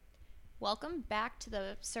Welcome back to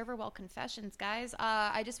the Serverwell Confessions, guys.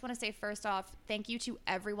 I just want to say first off, thank you to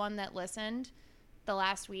everyone that listened the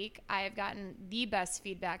last week. I have gotten the best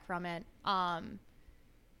feedback from it.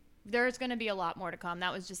 There's going to be a lot more to come.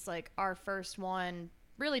 That was just like our first one.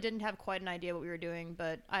 Really didn't have quite an idea what we were doing,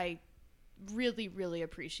 but I really, really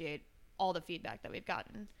appreciate all the feedback that we've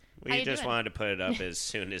gotten. We just wanted to put it up as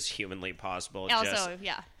soon as humanly possible. Also,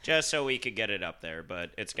 just so we could get it up there.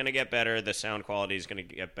 But it's going to get better. The sound quality is going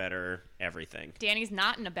to get better. Everything. Danny's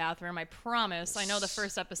not in a bathroom, I promise. I know the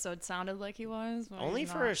first episode sounded like he was. Only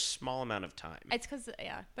for a small amount of time. It's because,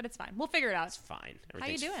 but it's fine. We'll figure it out. It's fine.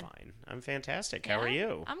 Everything's How you doing? Fine. I'm fantastic. How are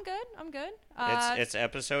you? I'm good. It's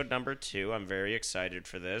episode number 2. I'm very excited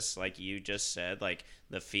for this. Like you just said, like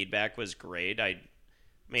the feedback was great. I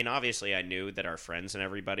mean, obviously, I knew that our friends and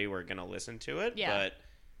everybody were going to listen to it, but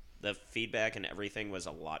the feedback and everything was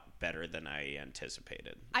a lot better than I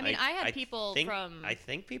anticipated. I mean, I had people from... I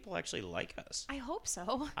think people actually like us. I hope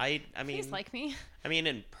so. I mean... Please like me. I mean,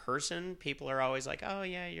 in person, people are always like, oh,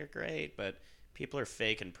 yeah, you're great, but people are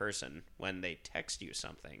fake in person when they text you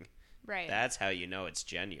something. Right. That's how you know it's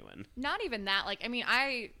genuine. Not even that. Like, I mean,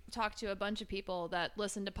 I talked to a bunch of people that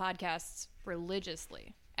listen to podcasts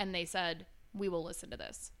religiously, and they said... we will listen to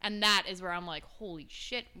this. And that is where I'm like, holy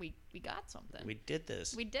shit, we got something. We did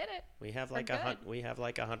this. We did it. We have like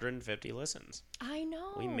 150 listens. I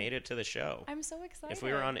know. We made it to the show. I'm so excited. If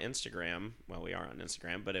we were on Instagram, well, we are on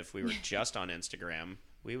Instagram, but if we were just on Instagram,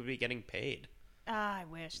 we would be getting paid. I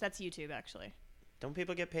wish. That's YouTube, actually. Don't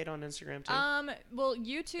people get paid on Instagram too? Well,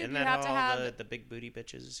 YouTube, Isn't you that have to how have the big booty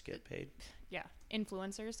bitches get paid? Yeah,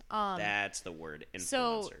 influencers. That's the word, influencers.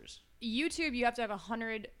 So YouTube, you have to have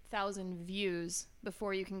 100,000 views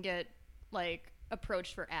before you can get like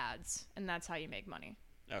approached for ads, and that's how you make money.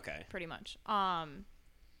 Okay. Pretty much.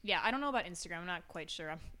 Yeah, I don't know about Instagram. I'm not quite sure.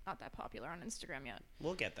 I'm not that popular on Instagram yet.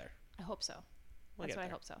 We'll get there. I hope so. That's what I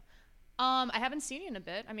hope so. I haven't seen you in a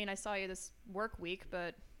bit. I mean, I saw you this work week,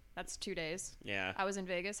 but that's 2 days. Yeah. I was in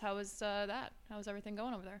Vegas. How was that? How was everything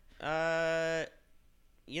going over there?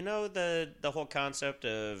 You know the whole concept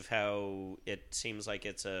of how it seems like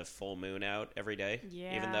it's a full moon out every day,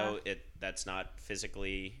 even though that's not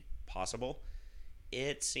physically possible.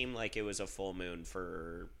 It seemed like it was a full moon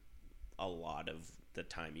for a lot of the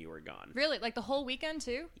time you were gone. Really? Like the whole weekend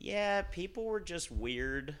too? Yeah, people were just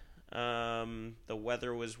weird. The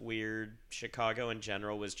weather was weird. Chicago in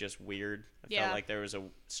general was just weird. I felt like there was a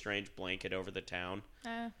strange blanket over the town.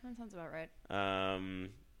 That sounds about right.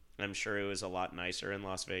 I'm sure it was a lot nicer in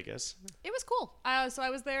Las Vegas. It was cool. So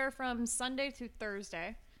I was there from Sunday to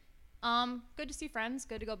Thursday. Good to see friends.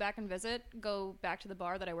 Good to go back and visit. Go back to the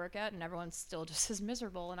bar that I work at, and everyone's still just as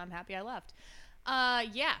miserable, and I'm happy I left.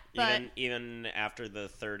 Yeah, but even after the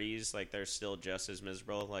 30s, like they're still just as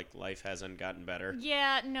miserable. Like life hasn't gotten better.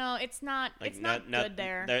 Yeah, no, it's not. Like, it's not good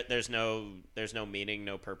there. There's no meaning,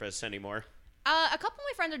 no purpose anymore. A couple of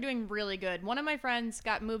my friends are doing really good. One of my friends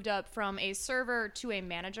got moved up from a server to a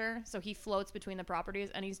manager, so he floats between the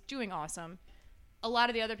properties, and he's doing awesome. A lot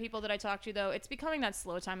of the other people that I talk to, though, it's becoming that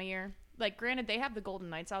slow time of year. Like, granted, they have the Golden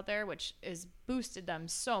Knights out there, which has boosted them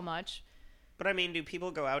so much. But, I mean, do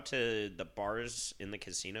people go out to the bars in the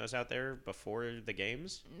casinos out there before the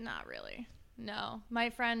games? Not really. No.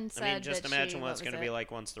 My friend said just imagine what it's going to be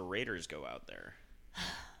like once the Raiders go out there.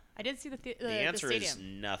 I did see the answer the is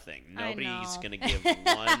nothing. Nobody's going to give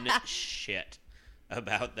one shit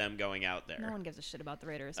about them going out there. No one gives a shit about the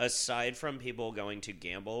Raiders. Aside from people going to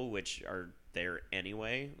gamble, which are there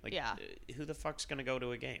anyway. Like, who the fuck's going to go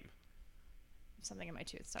to a game? Something in my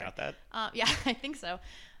tooth. Sorry. Got that? Yeah, I think so.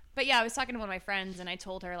 But yeah, I was talking to one of my friends, and I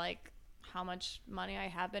told her, like, how much money I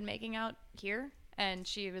have been making out here. And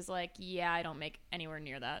she was like, yeah, I don't make anywhere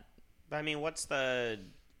near that. But, I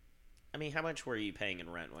mean, how much were you paying in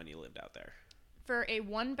rent when you lived out there? For a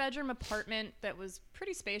 1-bedroom apartment that was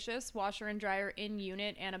pretty spacious, washer and dryer in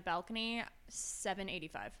unit, and a balcony,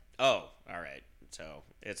 $785. Oh, all right. So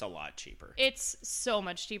it's a lot cheaper. It's so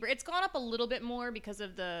much cheaper. It's gone up a little bit more because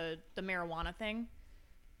of the marijuana thing.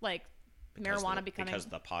 Like, becoming... Because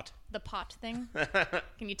the pot? The pot thing.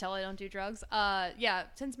 Can you tell I don't do drugs? Yeah,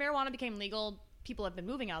 since marijuana became legal, people have been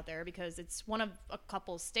moving out there because it's one of a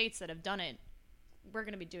couple states that have done it. We're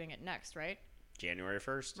going to be doing it next, right? January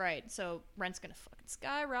 1st. Right. So rent's going to fucking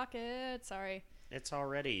skyrocket. Sorry. It's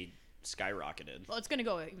already skyrocketed. Well, it's going to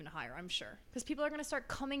go even higher, I'm sure. Because people are going to start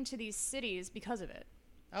coming to these cities because of it.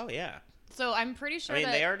 Oh, yeah. So I'm pretty sure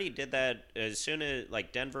they already did that as soon as,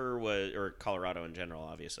 like, Denver was, or Colorado in general,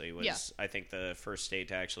 obviously, was, I think, the first state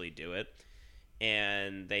to actually do it.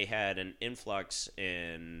 And they had an influx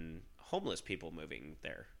in homeless people moving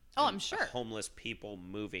there. Oh, I'm sure. Homeless people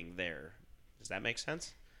moving there. Does that make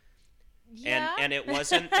sense? Yeah. And it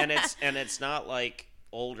wasn't, and it's not like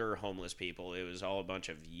older homeless people. It was all a bunch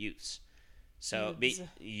of youths. So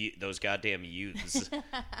those goddamn youths,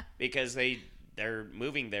 because they're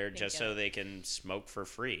moving there just so they can smoke for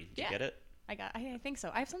free. Do you get it? I think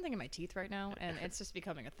so. I have something in my teeth right now, and it's just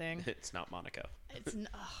becoming a thing. It's not Monaco. It's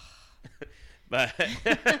but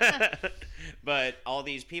but all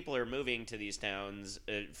these people are moving to these towns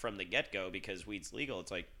from the get-go because weed's legal.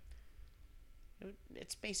 It's like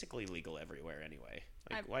it's basically legal everywhere anyway.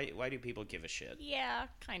 Like why do people give a shit? Yeah,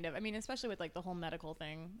 kind of. I mean, especially with like the whole medical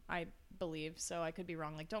thing, I believe. So I could be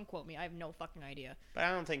wrong. Like, don't quote me. I have no fucking idea. But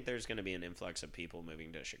I don't think there's going to be an influx of people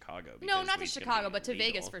moving to Chicago. No, not to Chicago, but to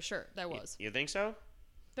Vegas for sure. There was. You think so?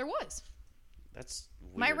 There was. That's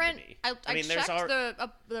weird my rent. To me. I mean, checked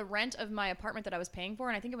the rent of my apartment that I was paying for,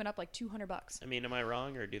 and I think it went up like $200. I mean, am I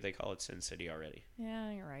wrong, or do they call it Sin City already?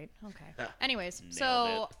 Yeah, you're right. Okay. Anyways,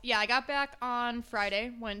 so yeah, I got back on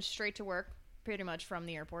Friday, went straight to work, pretty much from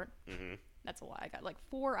the airport. Mm-hmm. That's a lie. I got like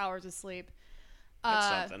 4 hours of sleep.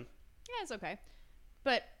 That's something. Yeah, it's okay.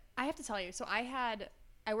 But I have to tell you, so I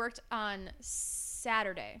worked on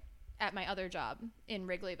Saturday at my other job in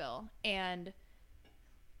Wrigleyville, and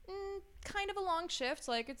kind of a long shift.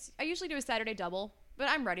 Like I usually do a Saturday double, but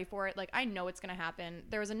I'm ready for it. Like I know it's going to happen.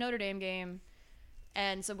 There was a Notre Dame game,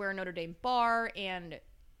 and so we're a Notre Dame bar, and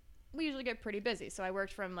we usually get pretty busy. So I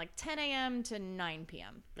worked from like 10 a.m. to 9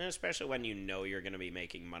 p.m. And especially when you know you're going to be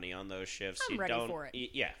making money on those shifts. I'm ready for it.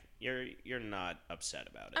 Yeah, you're not upset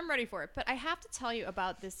about it. I'm ready for it. But I have to tell you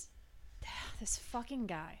about this fucking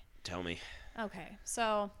guy. Tell me. Okay,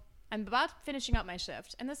 so I'm about finishing up my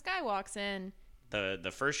shift, and this guy walks in.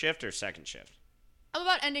 The first shift or second shift? I'm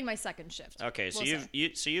about ending my second shift. Okay, so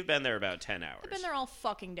you've been there about 10 hours. I've been there all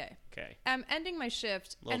fucking day. Okay. I'm ending my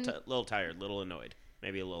shift. Little tired, little annoyed,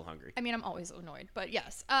 maybe a little hungry. I mean, I'm always annoyed, but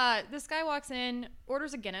yes. This guy walks in,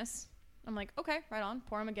 orders a Guinness. I'm like, okay, right on.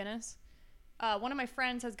 Pour him a Guinness. One of my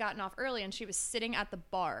friends has gotten off early, and she was sitting at the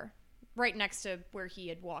bar right next to where he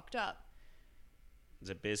had walked up. Is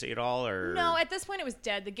it busy at all, or no? At this point, it was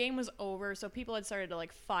dead. The game was over, so people had started to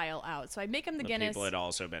like file out. So I make him the Guinness. People had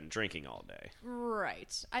also been drinking all day.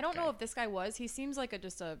 Right. I don't know if this guy was. He seems like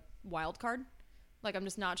just a wild card. Like I'm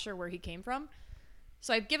just not sure where he came from.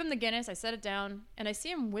 So I give him the Guinness. I set it down, and I see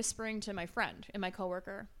him whispering to my friend and my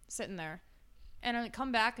coworker sitting there. And I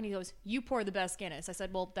come back, and he goes, "You pour the best Guinness." I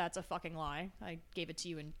said, "Well, that's a fucking lie. I gave it to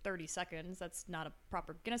you in 30 seconds. That's not a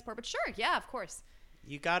proper Guinness pour." But sure, yeah, of course.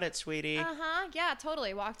 You got it, sweetie. Yeah,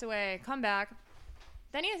 totally. Walked away. Come back.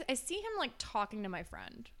 Then I see him like talking to my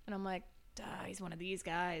friend, and I'm like, duh, he's one of these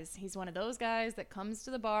guys. He's one of those guys that comes to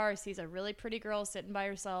the bar, sees a really pretty girl sitting by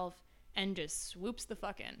herself, and just swoops the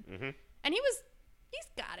fuck in. Mm-hmm. And he's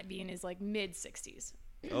got to be in his like mid 60s.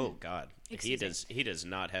 Oh God, he does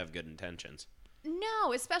not have good intentions.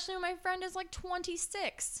 No, especially when my friend is like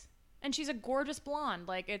 26, and she's a gorgeous blonde.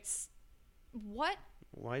 Like it's what.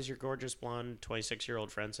 Why is your gorgeous blonde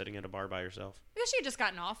 26-year-old friend sitting at a bar by herself? Because she had just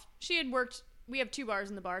gotten off. She had worked. We have 2 bars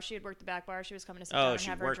in the bar. She had worked the back bar. She was coming to sit down and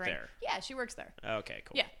have her drink. There. Yeah, she works there. Okay,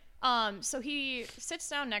 cool. Yeah. So he sits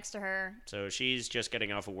down next to her. So she's just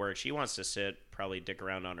getting off of work. She wants to sit, probably dick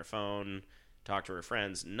around on her phone, talk to her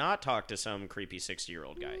friends, not talk to some creepy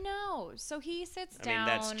 60-year-old guy. No. So he sits down. I mean,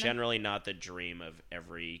 that's generally not the dream of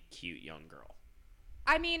every cute young girl.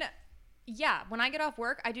 I mean, yeah, when I get off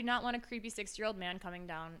work, I do not want a creepy 60-year-old man coming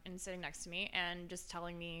down and sitting next to me and just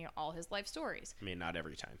telling me all his life stories. I mean, not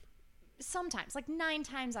every time. Sometimes, like 9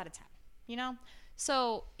 times out of 10, you know?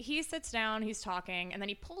 So he sits down, he's talking, and then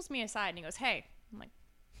he pulls me aside and he goes, "Hey." I'm like,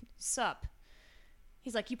 "Sup?"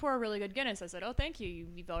 He's like, "You pour a really good Guinness." I said, "Oh, thank you.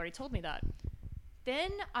 You've already told me that."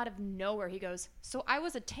 Then out of nowhere, he goes, "So I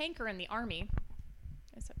was a tanker in the Army."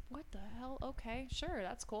 I said, "What the hell? Okay, sure,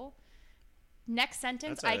 that's cool." Next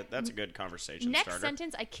sentence, that's a good conversation next starter.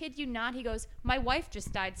 sentence, I kid you not, he goes, "My wife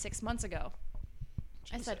just died 6 months ago."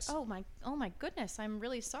 Jesus. I said, "Oh my goodness, I'm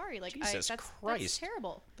really sorry. Like, Jesus that's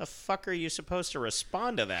terrible." The fuck are you supposed to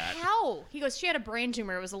respond to that? How? He goes, "She had a brain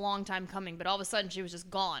tumor. It was a long time coming, but all of a sudden she was just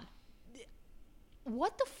gone."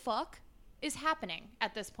 What the fuck is happening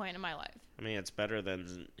at this point in my life? I mean, it's better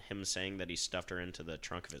than him saying that he stuffed her into the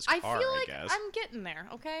trunk of his car, I feel like I guess. I'm getting there,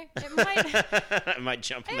 okay? It might... I might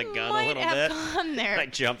jump in the gun a little bit. Gone there.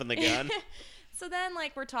 Might jump in the gun. So then,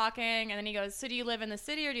 like, we're talking, and then he goes, "So do you live in the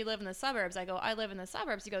city or do you live in the suburbs?" I go, "I live in the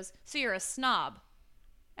suburbs." He goes, "So you're a snob."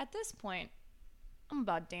 At this point, I'm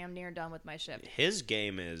about damn near done with my shift. His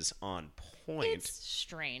game is on point. It's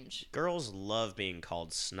strange. Girls love being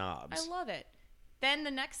called snobs. I love it. Then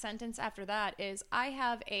the next sentence after that is, "I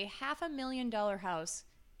have a $500,000 house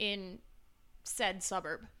in said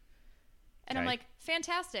suburb." And I'm like,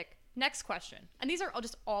 fantastic. Next question. And these are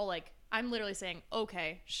just all like, I'm literally saying,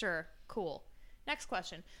 okay, sure, cool. Next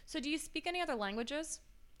question. So do you speak any other languages?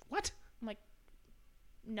 What? I'm like,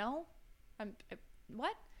 no.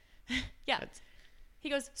 What? Yeah. He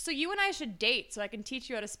goes, so you and I should date so I can teach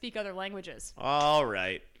you how to speak other languages. All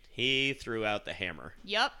right. He threw out the hammer.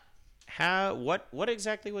 Yep. What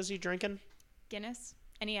exactly was he drinking? Guinness.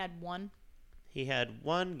 And he had one. He had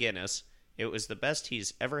one Guinness. It was the best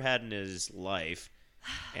he's ever had in his life.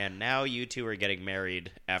 And now you two are getting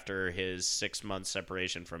married after his 6-month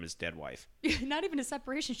separation from his dead wife. Not even a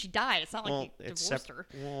separation. She died. It's not like he divorced her.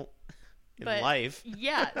 Well, in life.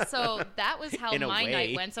 Yeah, so that was how my way.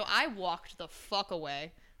 night went. So I walked the fuck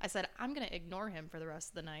away. I said, I'm going to ignore him for the rest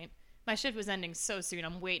of the night. My shift was ending so soon.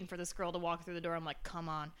 I'm waiting for this girl to walk through the door. I'm like, come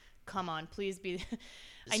on, please be...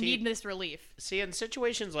 I need this relief. See, in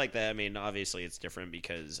situations like that, I mean, obviously it's different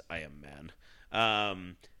because I am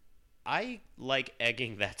man. I like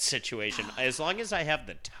egging that situation. As long as I have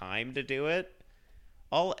the time to do it,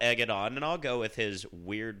 I'll egg it on, and I'll go with his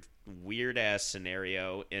weird-ass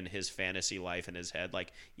scenario in his fantasy life in his head.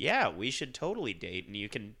 Like, yeah, we should totally date, and you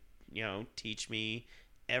can, teach me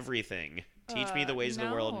everything. Teach me the ways of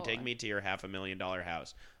the world and take me to your $500,000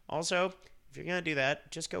 house. Also, if you're going to do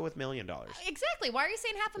that, just go with $1 million. Exactly. Why are you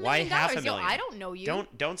saying $500,000? Why $500,000? Yo, I don't know you.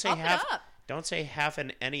 Don't say half. Don't say half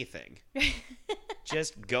in anything.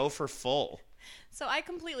 Just go for full. So I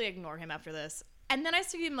completely ignore him after this. And then I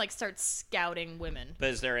see him start scouting women. But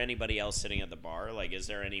is there anybody else sitting at the bar? Like, is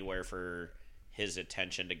there anywhere for his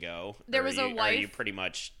attention to go? There was a wife. Are you pretty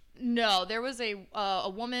much... No, there was a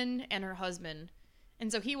woman and her husband.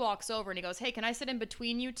 And so he walks over and he goes, hey, can I sit in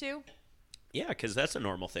between you two? Yeah, because that's a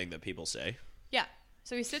normal thing that people say. Yeah.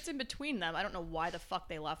 So he sits in between them. I don't know why the fuck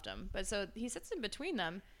they left him. But so he sits in between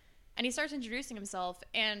them and he starts introducing himself.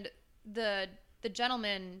 And the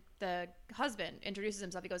gentleman, the husband, introduces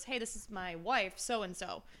himself. He goes, hey, this is my wife,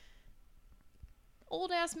 so-and-so.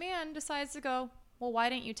 Old-ass man decides to go, well, why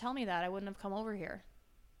didn't you tell me that? I wouldn't have come over here.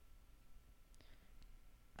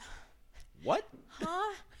 What?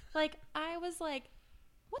 Huh? I was like,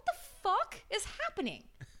 what the fuck is happening?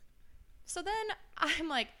 So then I'm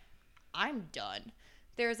like, I'm done.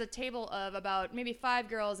 There's a table of about maybe 5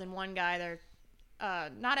 girls and 1 guy. They're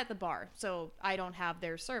not at the bar, so I don't have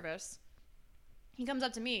their service. He comes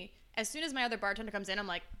up to me. As soon as my other bartender comes in, I'm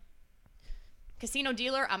like, casino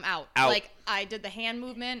dealer, I'm out. I did the hand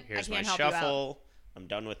movement. Here's I can't my help shuffle. you out. I'm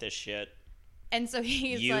done with this shit. And so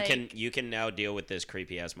he's you can now deal with this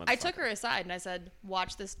creepy ass motherfucker. I took her aside and I said,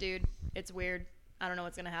 watch this dude. It's weird. I don't know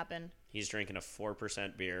what's going to happen. He's drinking a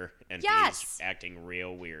 4% beer and yes! He's acting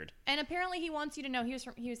real weird. And apparently he wants you to know he was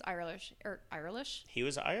Irish. He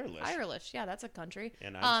was Irish. Irish, yeah, that's a country.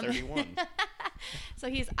 And I'm 31. So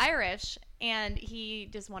he's Irish, and he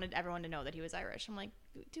just wanted everyone to know that he was Irish. I'm like,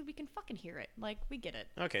 dude, we can fucking hear it. Like, we get it.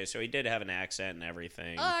 Okay, so he did have an accent and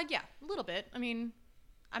everything. Yeah, a little bit. I mean,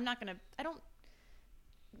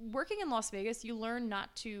 working in Las Vegas, you learn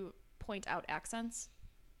not to point out accents.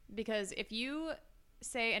 Because if you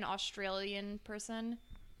say an Australian person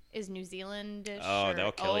is New Zealandish,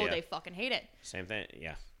 they'll kill you. They fucking hate it. Same thing,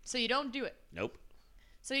 yeah. So you don't do it. Nope.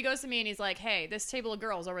 So he goes to me and he's like, hey, this table of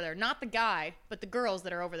girls over there, not the guy, but the girls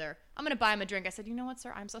that are over there. I'm going to buy him a drink. I said, you know what,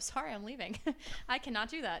 sir? I'm so sorry. I'm leaving. I cannot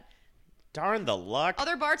do that. Darn the luck.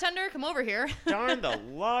 Other bartender, come over here. Darn the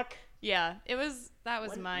luck. Yeah, that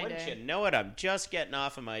was my day. Wouldn't you know it? I'm just getting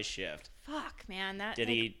off of my shift. Fuck, man. Did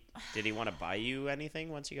he want to buy you anything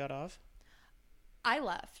once you got off? I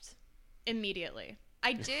left immediately.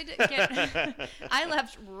 I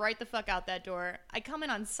left right the fuck out that door. I come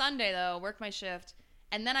in on Sunday, though, work my shift,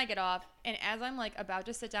 and then I get off, and as I'm, about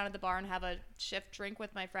to sit down at the bar and have a shift drink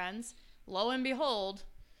with my friends, lo and behold,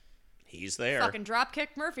 he's there. Fucking Dropkick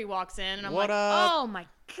Murphy walks in, and I'm what up? Oh, my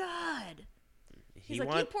God. He's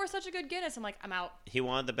like, you pour such a good Guinness. I'm like, I'm out. He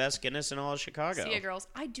wanted the best Guinness in all of Chicago. See ya, girls.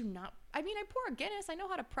 I do not. I mean, I pour a Guinness. I know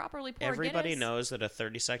how to properly pour Everybody Guinness. knows that a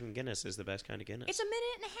 30-second Guinness is the best kind of Guinness. It's a minute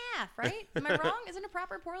and a half, right? Am I wrong? Isn't a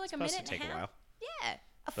proper pour a minute and a half? It's supposed to take a while. Yeah.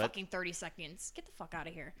 Fucking 30 seconds. Get the fuck out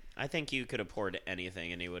of here. I think you could have poured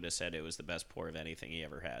anything, and he would have said it was the best pour of anything he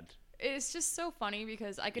ever had. It's just so funny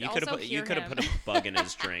because I could You also hear You could have put a bug in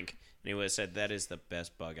his drink, and he would have said, that is the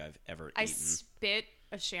best bug I've ever eaten. I spit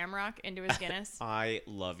a shamrock into his Guinness. I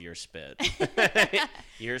love your spit.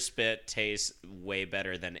 Your spit tastes way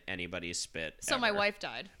better than anybody's spit So ever. my wife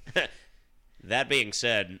died. That being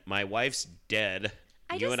said, my wife's dead.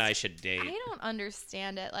 You and I should date. I don't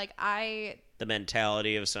understand it. The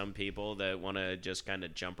mentality of some people that want to just kind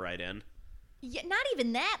of jump right in. Yeah, not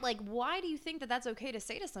even that. Like, why do you think that that's okay to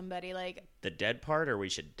say to somebody? Like, the dead part, or we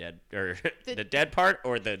should dead, or the dead part,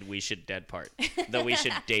 or the we should dead part, the we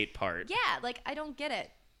should date part. Yeah, like I don't get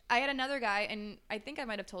it. I had another guy, and I think I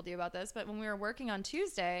might have told you about this, but when we were working on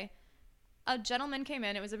Tuesday, a gentleman came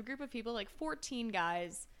in. It was a group of people, like 14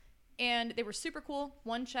 guys, and they were super cool.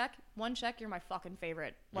 One check, you're my fucking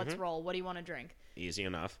favorite. Let's roll. What do you want to drink? Easy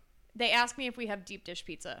enough. They asked me if we have deep dish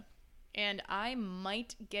pizza. And I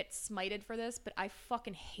might get smited for this, but I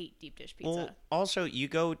fucking hate deep dish pizza. Well, also, you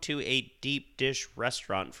go to a deep dish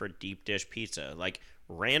restaurant for deep dish pizza. Like,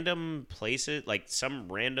 random places, like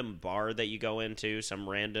some random bar that you go into, some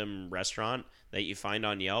random restaurant that you find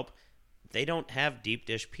on Yelp, they don't have deep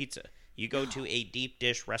dish pizza. You go to a deep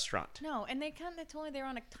dish restaurant. No, and they told me they were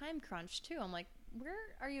on a time crunch, too. I'm like, where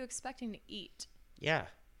are you expecting to eat? Yeah.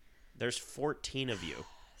 There's 14 of you.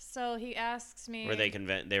 So he asks me...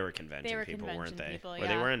 They were convention people, weren't they? People, Were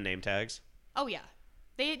they wearing name tags? Oh, yeah.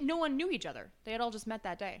 No one knew each other. They had all just met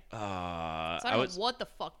that day. So I don't know what the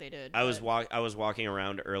fuck they did. I was walking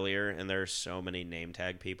around earlier, and there's so many name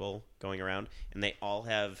tag people going around, and they all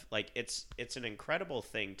have, like, it's an incredible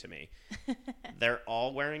thing to me. They're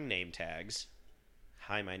all wearing name tags.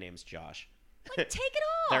 Hi, my name's Josh. Like, take it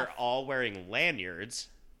off. They're all wearing lanyards.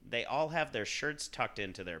 They all have their shirts tucked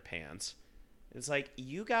into their pants. It's like,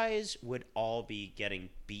 you guys would all be getting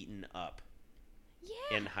beaten up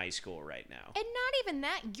in high school right now. And not even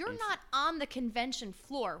that. You're not on the convention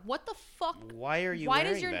floor. What the fuck? Why are you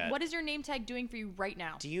wearing that? What is your name tag doing for you right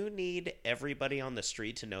now? Do you need everybody on the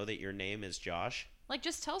street to know that your name is Josh? Like,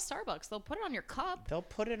 just tell Starbucks. They'll put it on your cup. They'll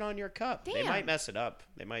put it on your cup. Damn. They might mess it up.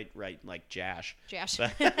 They might write, like, Jash. Jash.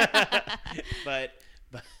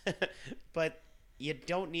 But you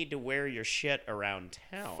don't need to wear your shit around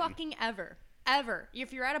town. Fucking ever. Ever.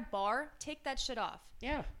 If you're at a bar, take that shit off.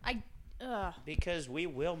 Yeah. Because we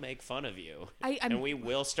will make fun of you. And we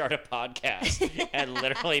will start a podcast and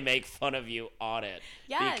literally make fun of you on it.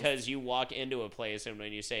 Yes. Because you walk into a place and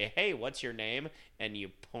when you say, hey, what's your name? And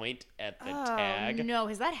you point at the tag. No,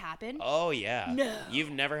 has that happened? Oh, yeah. No.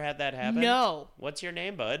 You've never had that happen? No. What's your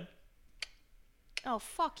name, bud? Oh,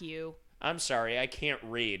 fuck you. I'm sorry, I can't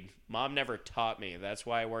read. Mom never taught me. That's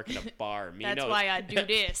why I work in a bar. That's why I do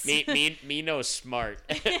this. me no smart.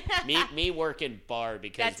 me work in bar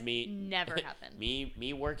because That's never happened.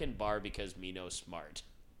 Me work in bar because me no smart.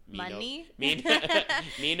 Money?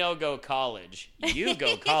 Me no go college. You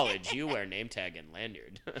go college. You wear name tag and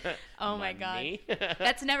lanyard. Oh my God.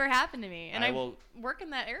 That's never happened to me. And I work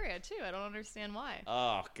in that area too. I don't understand why.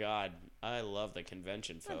 Oh God. I love the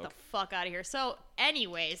convention folk. Get the fuck out of here. So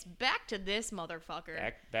anyways, back to this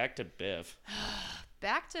motherfucker. Back to Biff.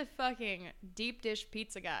 Back to fucking deep dish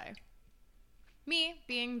pizza guy. Me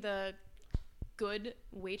being the good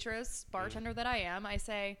waitress, bartender that I am, I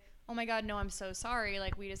say, oh my God, no, I'm so sorry.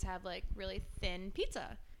 Like, we just have, like, really thin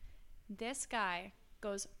pizza. This guy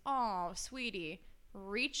goes, oh, sweetie,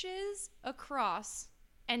 reaches across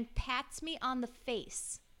and pats me on the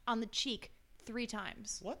face, on the cheek, 3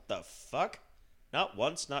 times. What the fuck? Not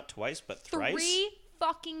once, not twice, but thrice? 3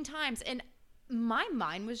 fucking times. And my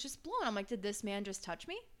mind was just blown. I'm like, did this man just touch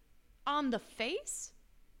me? On the face?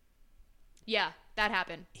 Yeah, that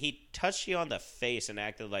happened. He touched you on the face and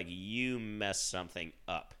acted like you messed something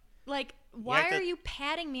up. Like, why are you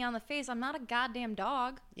patting me on the face? I'm not a goddamn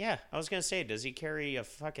dog. Yeah, I was going to say, does he carry a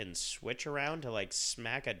fucking switch around to, like,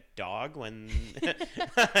 smack a dog when...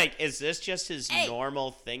 like, is this just his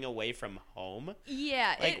normal thing away from home?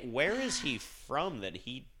 Yeah. Like, where is he from that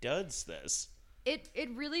he does this? It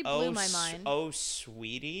really blew my mind. Oh,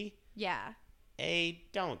 sweetie? Yeah. Hey,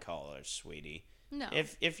 don't call her sweetie. No.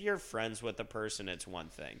 If you're friends with a person, it's one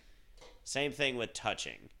thing. Same thing with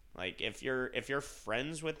touching. Like, if you're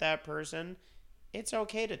friends with that person, it's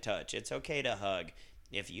okay to touch. It's okay to hug.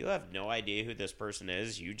 If you have no idea who this person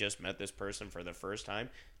is, you just met this person for the first time,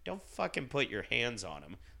 don't fucking put your hands on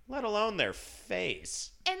them, let alone their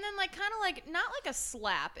face. And then, like, kind of like, not like a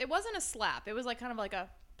slap. It wasn't a slap. It was, like, kind of like a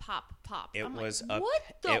pop. It was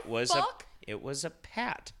fuck? It was a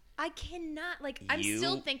pat. I cannot, like, I'm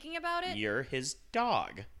still thinking about it. You're his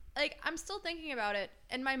dog. Like, I'm still thinking about it,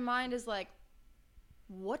 and my mind is like,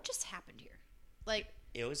 what just happened here? Like,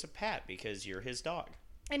 it was a pat because you're his dog.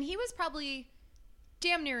 And he was probably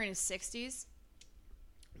damn near in his 60s.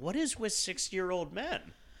 What is with 60-year-old men?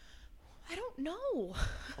 I don't know.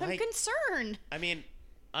 I'm concerned. I mean,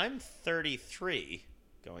 I'm 33,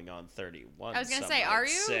 going on 31. I was going to say, are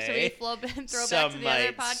you? Should we throw back to the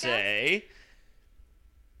other podcast? Say,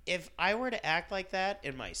 if I were to act like that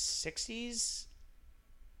in my 60s,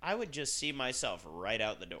 I would just see myself right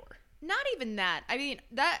out the door. Not even that. I mean,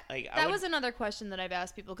 that Like, was another question that I've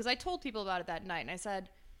asked people, because I told people about it that night, and I said,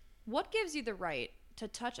 what gives you the right to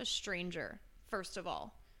touch a stranger, first of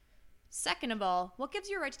all? Second of all, what gives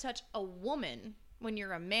you a right to touch a woman when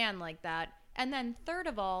you're a man like that? And then third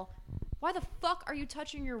of all, why the fuck are you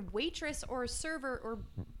touching your waitress or a server or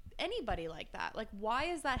anybody like that? Like, why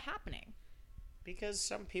is that happening? Because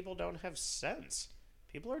some people don't have sense.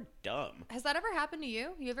 People are dumb. Has that ever happened to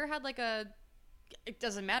you? You ever had like a, it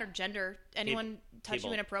doesn't matter, gender, anyone touch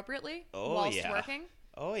you inappropriately whilst working?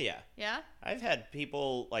 Oh yeah. Yeah? I've had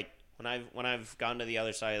people, like, when I've gone to the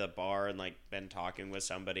other side of the bar and, like, been talking with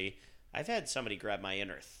somebody, I've had somebody grab my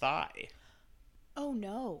inner thigh. Oh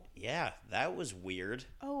no. Yeah, that was weird.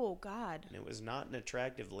 Oh God. And it was not an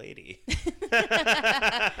attractive lady.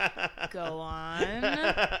 Go on.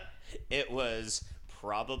 It was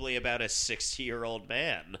probably about a 60-year-old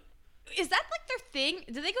man. Is that like their thing?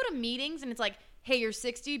 Do they go to meetings and it's like, hey, you're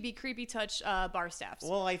 60, be creepy, touch bar staffs?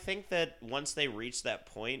 Well, I think that once they reach that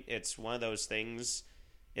point, it's one of those things.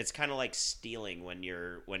 It's kind of like stealing when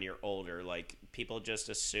you're older. Like, people just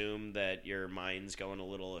assume that your mind's going a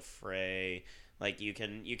little affray. Like, you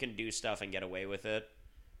can do stuff and get away with it.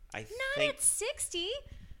 Not at 60.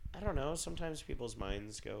 I don't know. Sometimes people's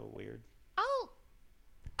minds go weird.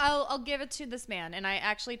 I'll give it to this man. And I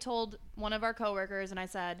actually told one of our coworkers, and I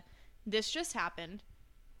said, this just happened.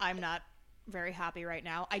 I'm not very happy right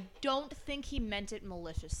now. I don't think he meant it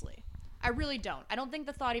maliciously. I really don't. I don't think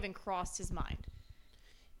the thought even crossed his mind.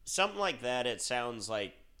 Something like that, it sounds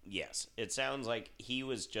like, yes. It sounds like he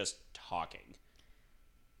was just talking.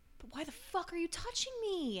 But why the fuck are you touching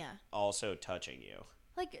me? Also touching you.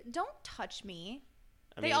 Like, don't touch me.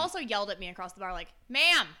 They also yelled at me across the bar, like,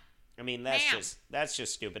 ma'am. I mean, that's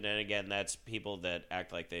just stupid. And again, that's people that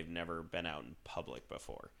act like they've never been out in public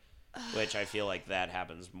before. Which I feel like that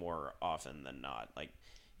happens more often than not. Like,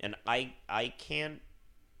 and I can't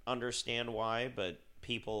understand why, but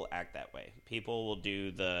people act that way. People will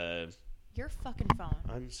do the... Your fucking phone.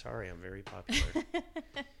 I'm sorry, I'm very popular.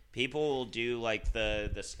 People will do, like, the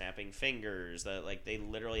snapping fingers. Like, they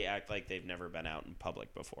literally act like they've never been out in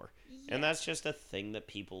public before. Yeah. And that's just a thing that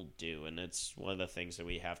people do, and it's one of the things that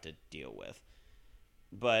we have to deal with.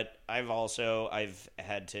 But I've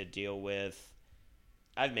had to deal with...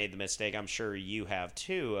 I've made the mistake, I'm sure you have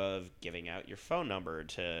too, of giving out your phone number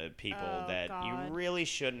to people that God. You really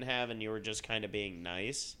shouldn't have, and you were just kind of being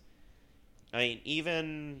nice. I mean,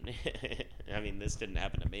 even, this didn't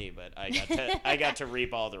happen to me, but I got to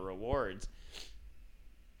reap all the rewards.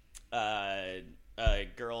 A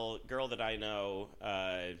girl that I know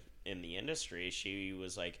in the industry, she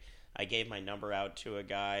was like, I gave my number out to a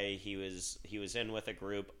guy. He was in with a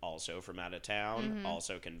group, also from out of town,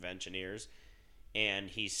 also conventioneers. And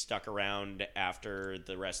he stuck around after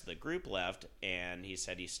the rest of the group left, and he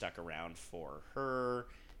said he stuck around for her.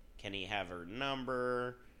 Can he have her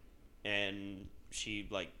number? And she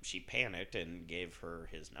panicked and gave her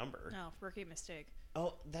his number. Oh, rookie mistake.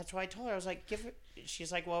 Oh, that's why I told her. I was like, give it.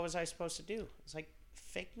 She's like, what was I supposed to do? I was like,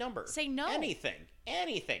 fake number. Say no. Anything.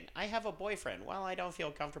 I have a boyfriend. Well, I don't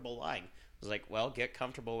feel comfortable lying. I was like, well, get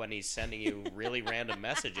comfortable when he's sending you really random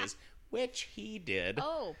messages, which he did.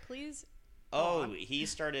 Oh, please. Oh, he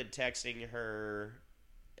started texting her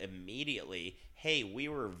immediately. Hey, we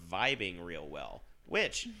were vibing real well.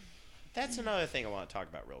 Which, that's another thing I want to talk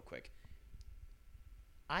about real quick.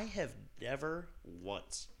 I have never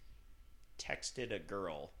once texted a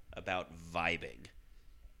girl about vibing.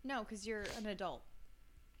 No, because you're an adult.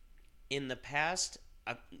 In the past,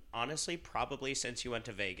 honestly, probably since you went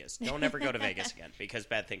to Vegas. Don't ever go to Vegas again, because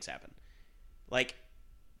bad things happen. Like,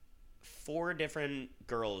 4 different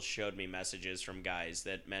girls showed me messages from guys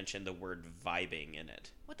that mentioned the word vibing in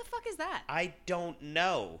it. What the fuck is that? I don't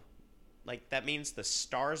know. Like, that means the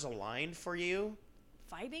stars aligned for you?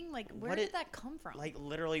 Vibing? Like, where did that come from? Like,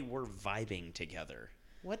 literally, we're vibing together.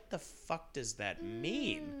 What the fuck does that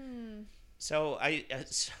mean? So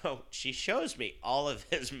she shows me all of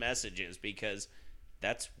his messages because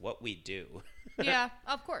that's what we do. Yeah,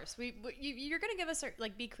 of course. You're gonna give us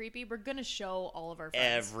be creepy. We're gonna show all of our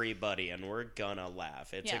friends, everybody, and we're gonna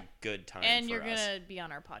laugh. It's a good time, and for you're us. Gonna be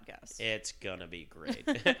on our podcast. It's gonna be great.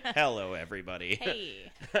 Hello, everybody.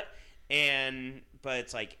 Hey. But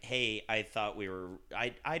it's like, hey, I thought we were.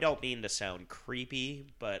 I don't mean to sound creepy,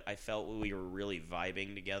 but I felt we were really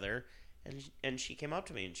vibing together. And she came up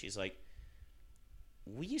to me and she's like,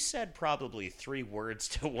 we said probably 3 words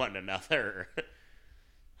to one another.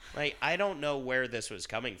 Like, I don't know where this was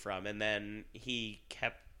coming from. And then he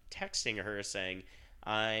kept texting her saying,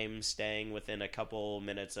 I'm staying within a couple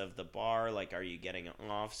minutes of the bar. Like, are you getting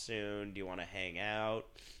off soon? Do you want to hang out?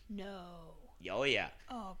 No. Oh, yeah.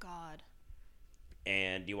 Oh, God.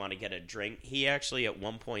 And you want to get a drink? He actually at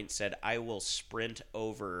one point said, I will sprint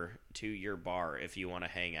over to your bar if you want to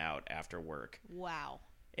hang out after work. Wow.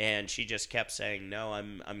 And she just kept saying, no,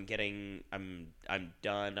 I'm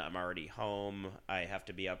done. I'm already home. I have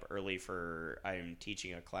to be up early I'm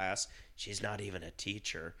teaching a class. She's not even a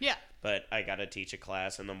teacher. Yeah. But I got to teach a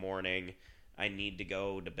class in the morning. I need to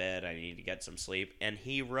go to bed. I need to get some sleep. And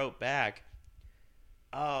he wrote back,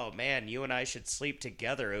 oh, man, you and I should sleep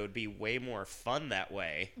together. It would be way more fun that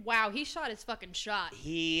way. Wow, he shot his fucking shot.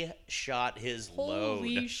 He shot his load.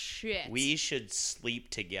 Holy shit. We should sleep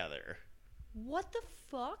together. What the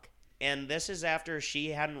fuck? And this is after she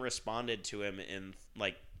hadn't responded to him in,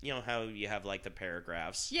 like, you know how you have, like, the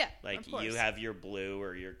paragraphs? Yeah, like, of course. you have your blue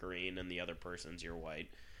or your green and the other person's your white.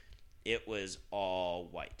 It was all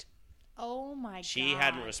white. Oh, my God. She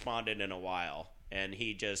hadn't responded in a while, and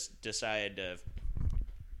he just decided to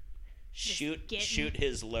shoot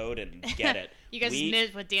his load and get it. You guys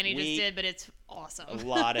missed what Danny just did, but it's awesome. A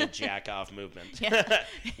lot of jack off movement. Yeah.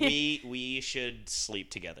 we should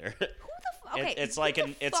sleep together. Who the okay, it's like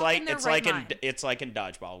in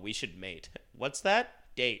dodgeball. We should mate. What's that?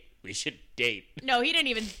 Date. We should date. No, he didn't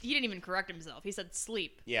even correct himself. He said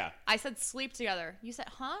sleep. Yeah. I said sleep together. You said,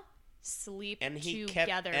 huh? Sleep and he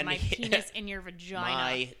together. Kept, my penis in your vagina.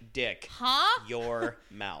 My dick. Huh? Your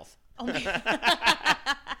mouth. Oh my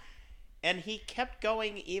God. And he kept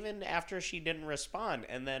going even after she didn't respond,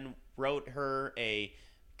 and then wrote her a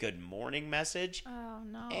good morning message. Oh,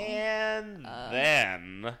 no. And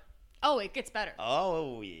then... Oh, it gets better.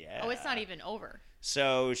 Oh, yeah. Oh, it's not even over.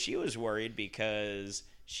 So she was worried because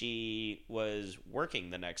she was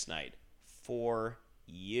working the next night for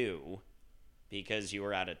you because you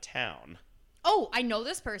were out of town. Oh, I know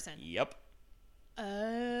this person. Yep.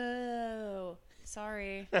 Oh,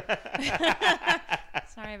 sorry.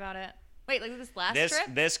 Sorry about it. Wait, like this last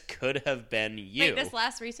trip? This could have been you. Wait, this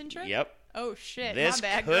last recent trip? Yep. Oh shit, This my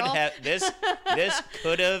bad, could girl. this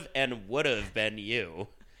could have and would have been you.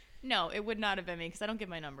 No, it would not have been me because I don't give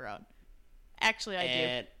my number out. Actually,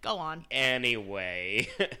 I do. Go on. Anyway,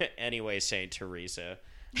 Saint Teresa.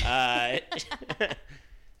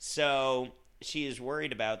 So she is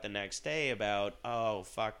worried about the next day about, oh,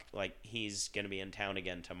 fuck, like, he's going to be in town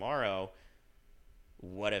again tomorrow.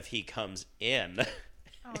 What if he comes in?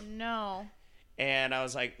 Oh, no. And I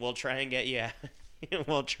was like, we'll try and get you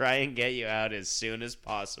we'll try and get you out as soon as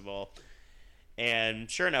possible. And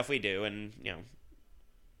sure enough, we do. And, you know,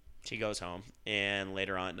 she goes home. And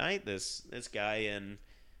later on at night, this guy in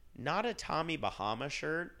not a Tommy Bahama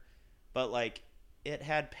shirt, but, like, it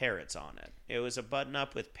had parrots on it. It was a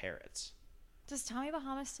button-up with parrots. Does Tommy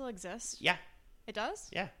Bahama still exist? Yeah. It does?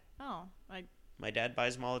 Yeah. Oh, my dad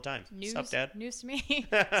buys them all the time. News, Sup, Dad? News to me.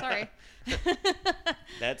 Sorry.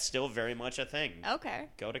 That's still very much a thing. Okay.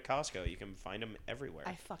 Go to Costco. You can find them everywhere.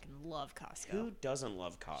 I fucking love Costco. Who doesn't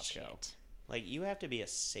love Costco? Shit. Like, you have to be a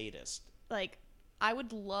sadist. Like, I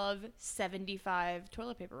would love 75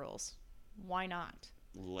 toilet paper rolls. Why not?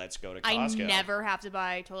 Let's go to Costco. I never have to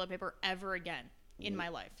buy toilet paper ever again in my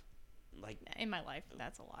life. Like, in my life,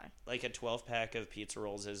 that's a lie. Like a 12-pack of pizza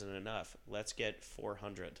rolls isn't enough. Let's get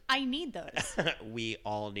 400. I need those. We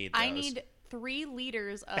all need those. I need 3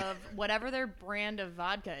 liters of whatever their brand of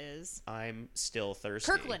vodka is. I'm still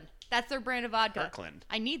thirsty. Kirkland. That's their brand of vodka. Kirkland.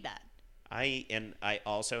 I need that. I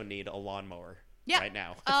also need a lawnmower right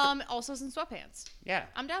now. Also some sweatpants. Yeah.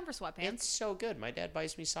 I'm down for sweatpants. It's so good. My dad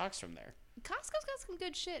buys me socks from there. Costco's got some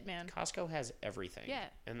good shit, man. Costco has everything. Yeah.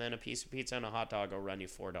 And then a piece of pizza and a hot dog will run you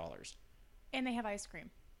 $4. And they have ice cream.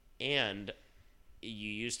 And you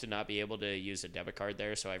used to not be able to use a debit card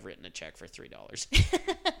there, so I've written a check for $3.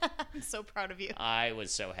 I'm so proud of you. I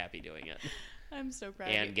was so happy doing it. I'm so proud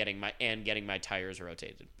of you. Getting my tires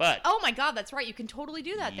rotated. But oh my god, that's right. You can totally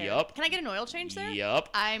do that there. Yup. Can I get an oil change there? Yup.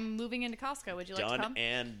 I'm moving into Costco. Would you like to come? Done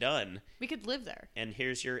and done. We could live there. And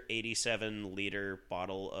here's your 87-liter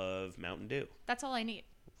bottle of Mountain Dew. That's all I need.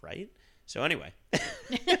 Right? So anyway.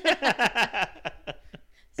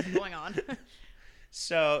 What's going on?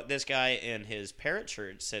 So this guy in his parrot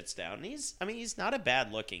shirt sits down. And he's not a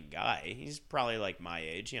bad looking guy. He's probably like my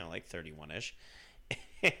age, like 31-ish.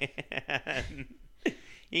 And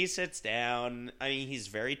he sits down. I mean, he's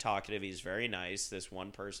very talkative. He's very nice. This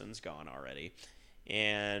one person's gone already.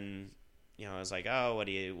 And, I was like, oh, what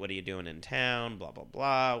are you doing in town? Blah, blah,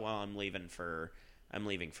 blah. Well, I'm leaving for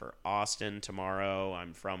Austin tomorrow.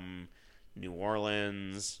 I'm from New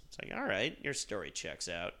Orleans. It's like, all right, your story checks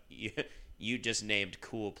out. You just named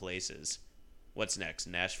cool places. What's next?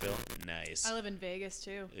 Nashville? Nice. I live in Vegas,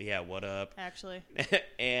 too. Yeah, what up? Actually.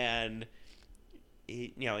 And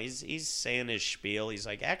he's saying his spiel. He's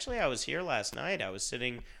like, actually, I was here last night. I was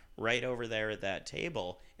sitting right over there at that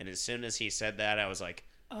table. And as soon as he said that, I was like,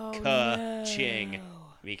 Oh, ka-ching. no.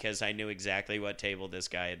 Because I knew exactly what table this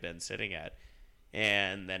guy had been sitting at.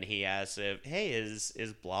 And then he asked if, hey, is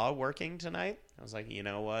Blah working tonight? I was like, you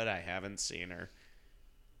know what? I haven't seen her.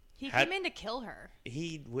 He came in to kill her.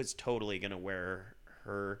 He was totally going to wear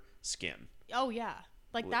her skin. Oh, yeah.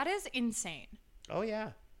 Like, that is insane. Oh,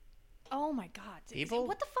 yeah. Oh, my God.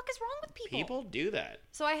 What the fuck is wrong with people? People do that.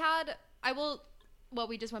 So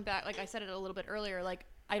we just went back, like I said it a little bit earlier, like,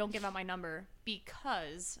 I don't give out my number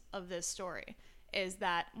because of this story, is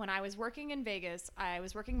that when I was working in Vegas, I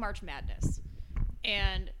was working March Madness,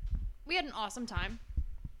 and we had an awesome time.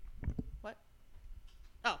 What?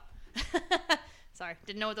 Oh. Sorry,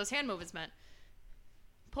 didn't know what those hand movements meant.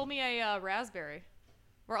 Pull me a raspberry.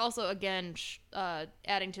 We're also, again,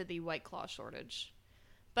 adding to the White Claw shortage.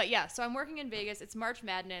 But yeah, so I'm working in Vegas. It's March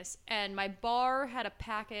Madness, and my bar had a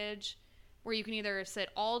package where you can either sit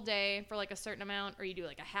all day for like a certain amount, or you do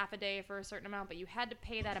like a half a day for a certain amount, but you had to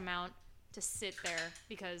pay that amount to sit there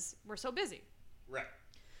because we're so busy. Right.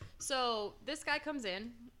 So this guy comes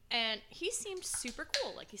in, and he seemed super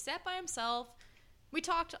cool. Like, he sat by himself. We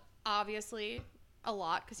talked, obviously, a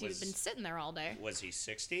lot because he'd been sitting there all day. Was he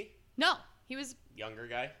 60? No, he was... Younger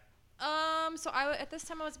guy? So at this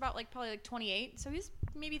time I was about probably like 28. So he's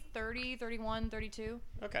maybe 30, 31, 32.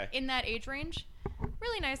 Okay. In that age range.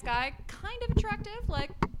 Really nice guy. Kind of attractive. Like,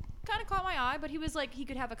 kind of caught my eye, but he was like, he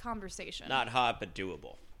could have a conversation. Not hot, but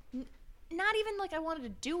doable. Not even like I wanted to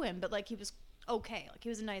do him, but like he was okay. Like, he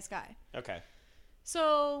was a nice guy. Okay.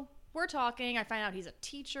 So we're talking. I find out he's a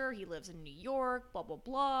teacher. He lives in New York, blah, blah,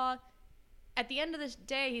 blah. At the end of the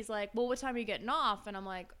day, he's like, well, what time are you getting off? And I'm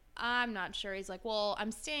like, I'm not sure. He's like, well,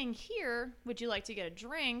 I'm staying here. Would you like to get a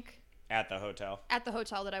drink? At the hotel? At the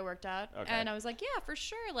hotel that I worked at. Okay. And I was like, yeah, for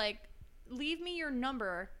sure. Like, leave me your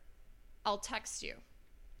number. I'll text you.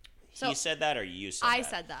 So he said that, or you said that? I that?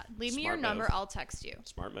 said that. Leave me Smart your number. move. I'll text you.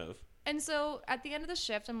 Smart move. And so at the end of the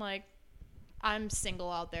shift, I'm like, I'm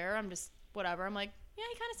single out there. I'm just whatever. I'm like, yeah,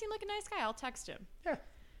 he kind of seemed like a nice guy. I'll text him. Yeah.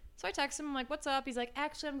 So I text him. I'm like, what's up? He's like,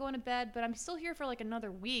 actually, I'm going to bed, but I'm still here for like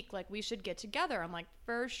another week. Like, we should get together. I'm like,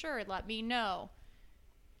 for sure. Let me know.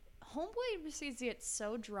 Homeboy proceeds to get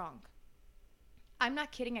so drunk. I'm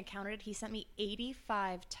not kidding. I counted it. He sent me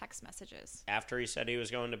 85 text messages. After he said he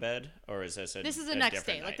was going to bed? Or is this This is the next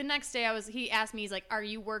day. Night? Like, the next day, he asked me, he's like, are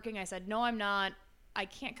you working? I said, no, I'm not. I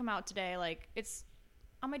can't come out today. Like, it's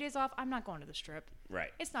on my days off. I'm not going to the strip.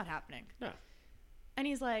 Right. It's not happening. No. And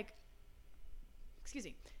he's like, excuse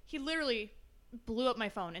me. He literally blew up my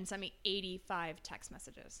phone and sent me 85 text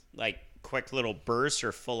messages. Like, quick little bursts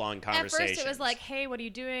or full-on conversations? At first, it was like, hey, what are you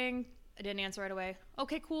doing? I didn't answer right away.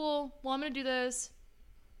 Okay, cool. Well, I'm going to do this.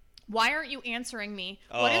 Why aren't you answering me?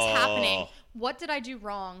 What is happening? What did I do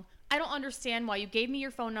wrong? I don't understand why you gave me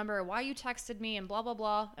your phone number or why you texted me and blah, blah,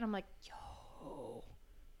 blah. And I'm like, yo,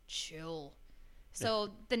 chill. So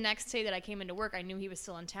the next day that I came into work, I knew he was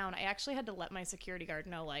still in town. I actually had to let my security guard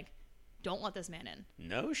know, like, don't let this man in.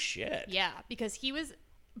 No shit. Yeah, because he was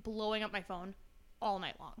blowing up my phone all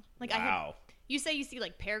night long. Like, wow. You say you see,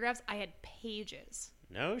 like, paragraphs. I had pages.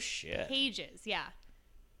 No shit. Pages, yeah.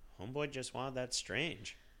 Homeboy just wanted that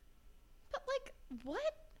strange. But, like, what?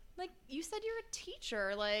 Like, you said you're a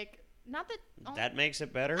teacher. Like, not that... That makes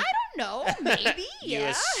it better? I don't know. Maybe,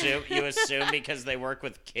 yeah. You assume because they work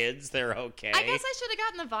with kids, they're okay? I guess I should have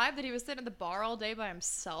gotten the vibe that he was sitting at the bar all day by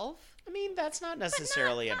himself. I mean, that's not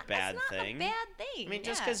necessarily a bad thing. That's not a bad thing. I mean,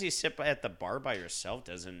 just because you sit at the bar by yourself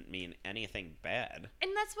doesn't mean anything bad.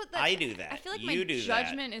 And that's what... I do that. I feel like you my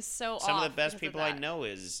judgment is so off. Some of the best people I know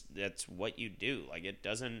that's what you do. Like, it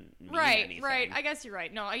doesn't mean anything. Right. I guess you're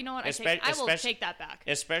right. No, you know what? I will take that back.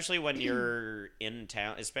 Especially when you're in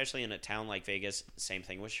town, especially in a town like Vegas. Same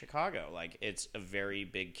thing with Chicago. Like, it's a very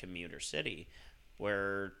big commuter city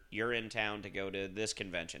where you're in town to go to this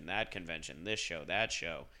convention, this show, that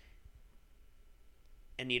show.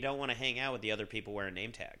 And you don't want to hang out with the other people wearing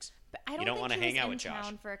name tags. But I don't want to hang out with Josh. He was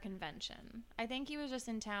in town for a convention. I think he was just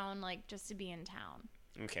in town, like, just to be in town.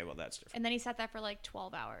 Okay, well, that's different. And then he sat there for, like,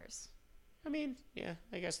 12 hours. I mean, yeah,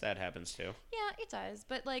 I guess that happens, too. Yeah, it does.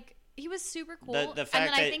 But, like, he was super cool. The fact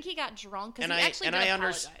and then I think he got drunk because he actually did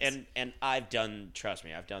apologize. And I've done, trust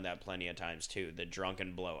me, I've done that plenty of times, too. The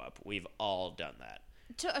drunken blow-up. We've all done that.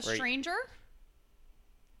 To a stranger?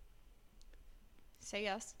 Say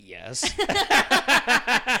yes. Yes.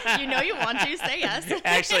 You know you want to. Say yes.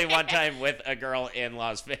 Actually, one time with a girl in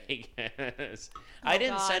Las Vegas. I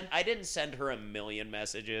didn't send her a million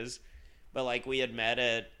messages, but like we had met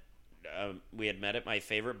at my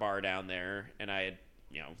favorite bar down there, and I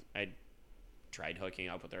tried hooking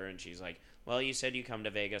up with her, and she's like, well, you said you come to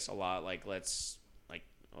Vegas a lot. Like, let's, like,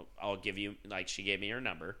 I'll give you, like, she gave me her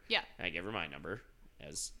number. Yeah. And I gave her my number,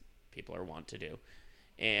 as people are wont to do.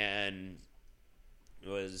 And it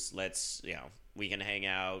was, let's, we can hang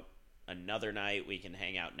out another night. We can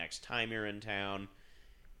hang out next time you're in town.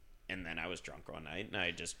 And then I was drunk one night, and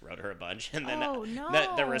I just wrote her a bunch. And then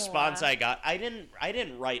the response I got, I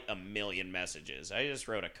didn't write a million messages. I just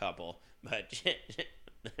wrote a couple. But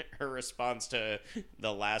her response to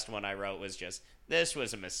the last one I wrote was just, "This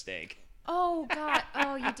was a mistake." Oh God!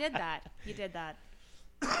 Oh, you did that. You did that.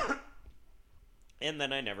 And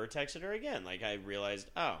then I never texted her again. Like, I realized,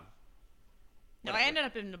 No, whatever. I ended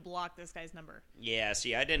up having to block this guy's number. Yeah,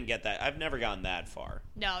 see, I didn't get that. I've never gone that far.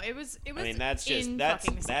 No, it was. I mean, that's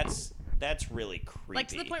really creepy. Like,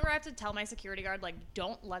 to the point where I have to tell my security guard, like,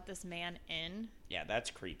 don't let this man in. Yeah,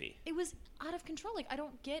 that's creepy. It was out of control. Like, I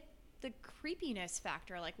don't get the creepiness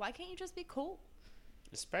factor. Like, why can't you just be cool?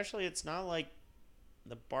 Especially, it's not like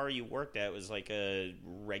the bar you worked at was like a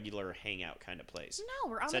regular hangout kind of place. No,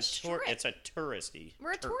 we're on the strip. It's a touristy.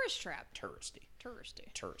 We're a tourist trap. Touristy.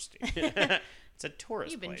 It's a tourist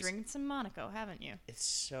place. You've been drinking some Monaco, haven't you? It's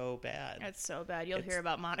so bad. It's so bad. You'll hear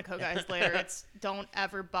about Monaco guys later. Don't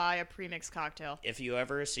ever buy a premixed cocktail. If you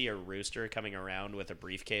ever see a rooster coming around with a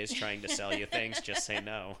briefcase trying to sell you things, just say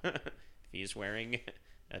no. If he's wearing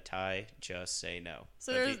a tie, just say no.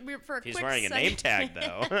 So if he's wearing a name tag,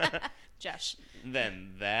 though, Josh,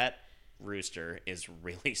 then that rooster is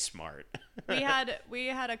really smart. we had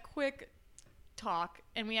a quick talk,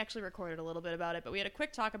 and we actually recorded a little bit about it, but we had a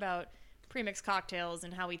quick talk about premixed cocktails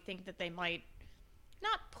and how we think that they might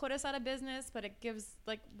not put us out of business, but it gives,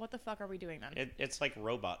 like, what the fuck are we doing then? It's like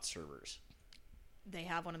robot servers. They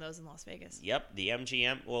have one of those in Las Vegas. Yep, the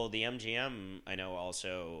MGM. Well, the MGM, I know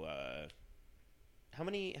also. How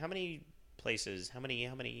many places? How many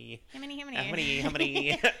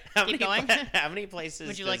places?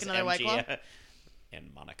 Would you like another White Claw? In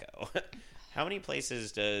Monaco. How many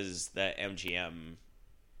places does the MGM?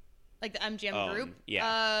 Like the MGM group?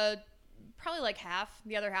 Yeah. Probably like half.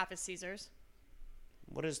 The other half is Caesars.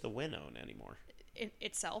 What does the Wynn own anymore?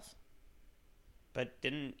 Itself. But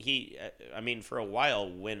didn't he? I mean, for a while,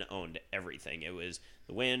 Wynn owned everything. It was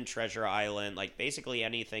the Wynn, Treasure Island, like basically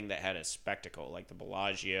anything that had a spectacle, like the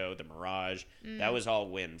Bellagio, the Mirage. That was all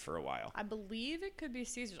Wynn for a while. I believe it could be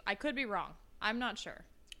Caesars. I could be wrong. I'm not sure.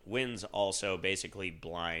 Wynn's also basically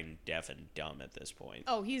blind, deaf, and dumb at this point.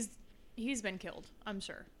 Oh, he's been killed, I'm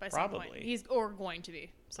sure, by some point. He's going to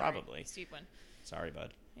be. Sorry, Probably. Steve Wynn. Sorry,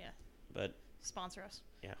 bud. Yeah. But sponsor us.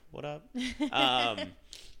 Yeah. What up?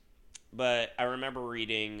 But I remember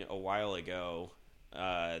reading a while ago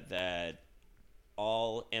that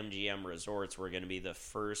all MGM resorts were going to be the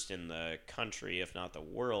first in the country, if not the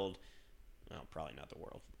world, well, probably not the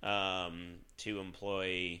world, to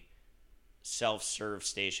employ self-serve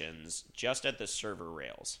stations just at the server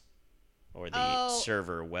rails, or the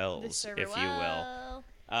server wells, if you will.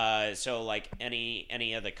 So like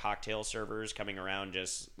any of the cocktail servers coming around,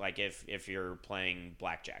 just like if you're playing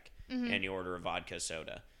blackjack and you order a vodka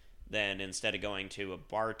soda, then instead of going to a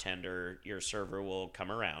bartender, your server will come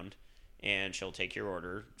around and she'll take your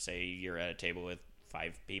order. Say you're at a table with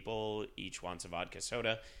 5 people, each wants a vodka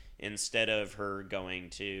soda. Instead of her going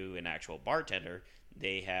to an actual bartender,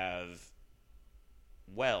 they have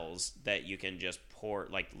wells that you can just pour,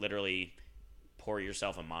 like literally pour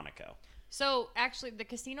yourself a Monaco. So actually, the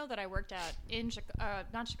casino that I worked at in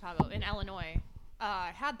not Chicago, in Illinois,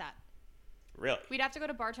 had that. Really? We'd have to go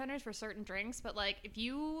to bartenders for certain drinks, but like if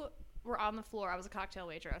you were on the floor, I was a cocktail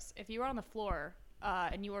waitress. If you were on the floor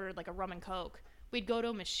and you ordered like a rum and coke, we'd go to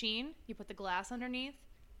a machine. You put the glass underneath,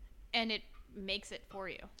 and it makes it for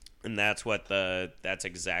you. And that's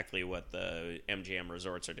exactly what the MGM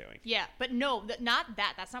resorts are doing. Yeah, but no, not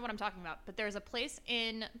that. That's not what I'm talking about. But there's a place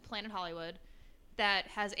in Planet Hollywood that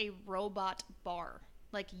has a robot bar.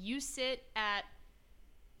 Like you sit at,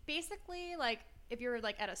 basically like if you're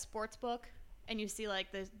like at a sports book and you see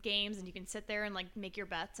like the games and you can sit there and like make your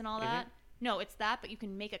bets and all that. No, it's that, but you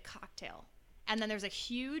can make a cocktail. And then there's a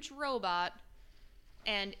huge robot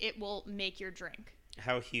and it will make your drink.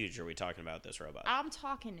 How huge are we talking about this robot? I'm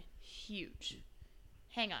talking huge.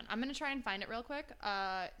 Hang on. I'm going to try and find it real quick.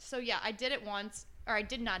 So yeah, I did it once, or I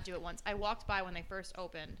did not do it once. I walked by when they first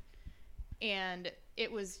opened and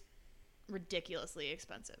it was ridiculously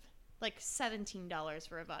expensive. Like $17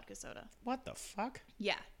 for a vodka soda. What the fuck?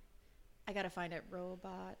 Yeah. I gotta find it.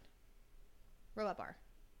 Robot bar.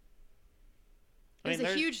 It's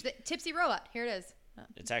a huge tipsy robot. Here it is.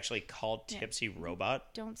 It's actually called Tipsy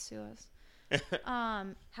Robot. Don't sue us.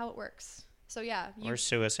 How it works. So yeah, or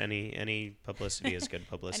sue us. Any publicity is good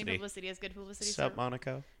publicity. Any publicity is good publicity. Sup,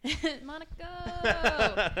 Monaco?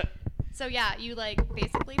 Monaco. So yeah, you like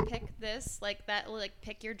basically pick this like that. Like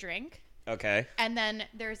pick your drink. Okay. And then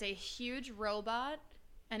there's a huge robot,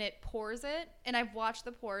 and it pours it. And I've watched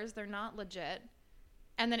the pours; they're not legit.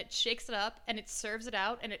 And then it shakes it up, and it serves it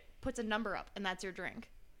out, and it puts a number up, and that's your drink.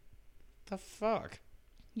 The fuck?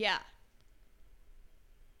 Yeah.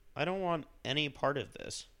 I don't want any part of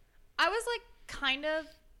this. I was like kind of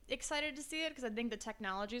excited to see it because I think the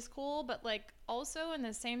technology is cool, but like also in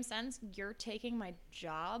the same sense, you're taking my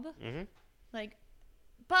job. Mm-hmm. Like,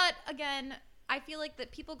 but again, I feel like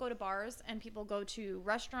that people go to bars and people go to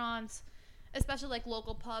restaurants, especially like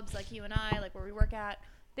local pubs like you and I, like where we work at.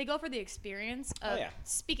 They go for the experience of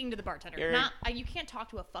speaking to the bartender. You can't talk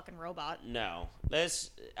to a fucking robot. No. I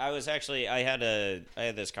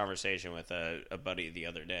had this conversation with a buddy the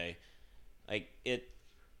other day. Like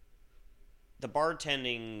the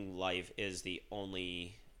bartending life is the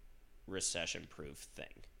only recession-proof thing.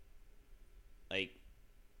 Like,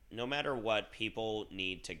 no matter what, people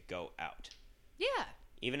need to go out. Yeah.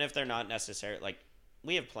 Even if they're not necessarily, like,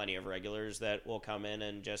 we have plenty of regulars that will come in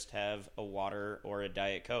and just have a water or a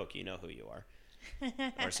Diet Coke. You know who you are.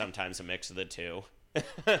 Or sometimes a mix of the two.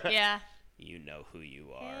 Yeah. You know who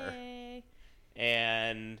you are. Hey.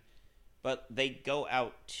 But they go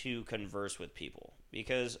out to converse with people.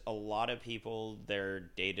 Because a lot of people, their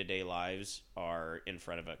day-to-day lives are in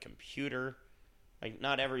front of a computer. Like,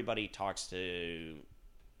 not everybody talks to...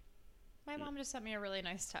 My mom just sent me a really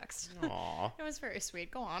nice text. Aww. It was very sweet.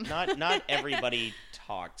 Go on. Not everybody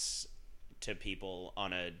talks to people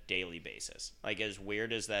on a daily basis. Like, as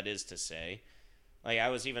weird as that is to say. Like, I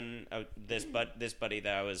was even... this buddy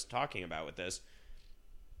that I was talking about with this,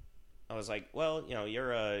 I was like, well, you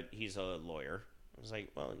know, he's a lawyer. I was like,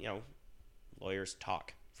 well, you know, lawyers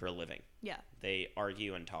talk for a living. Yeah. They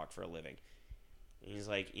argue and talk for a living. And he's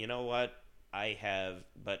like, you know what?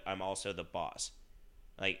 But I'm also the boss.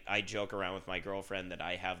 Like, I joke around with my girlfriend that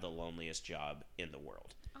I have the loneliest job in the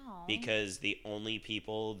world. Aww. Because the only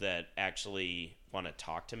people that actually want to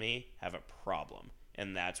talk to me have a problem.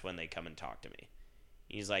 And that's when they come and talk to me.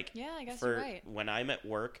 He's like, yeah, I guess you're right. When I'm at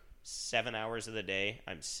work, 7 hours of the day,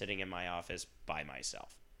 I'm sitting in my office by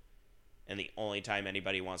myself. And the only time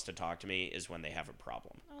anybody wants to talk to me is when they have a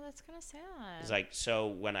problem. Oh, that's kind of sad. It's like, so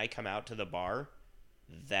when I come out to the bar,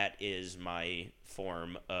 that is my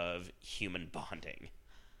form of human bonding.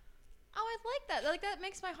 Oh, I like that. Like, that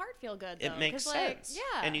makes my heart feel good, though. It makes sense.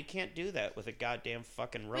 Yeah. And you can't do that with a goddamn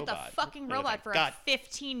fucking robot. With a fucking robot for a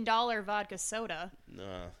 $15 vodka soda.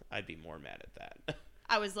 I'd be more mad at that.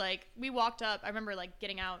 I was like, we walked up. I remember, like,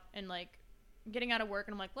 getting out of work,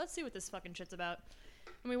 and I'm like, let's see what this fucking shit's about.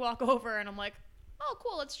 And we walk over, and I'm like, oh,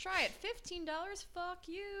 cool, let's try it. $15? Fuck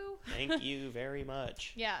you. Thank you very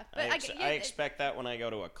much. Yeah. But I expect that when I go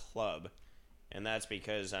to a club. And that's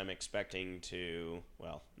because I'm expecting to,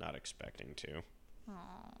 well, not expecting to.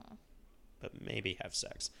 Aww. But maybe have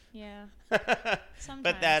sex. Yeah. Sometimes.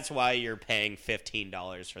 But that's why you're paying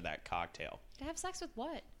 $15 for that cocktail. To have sex with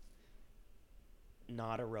what?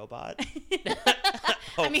 Not a robot.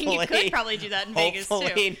 I mean, you could probably do that in Vegas, too.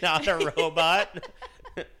 Hopefully not a robot.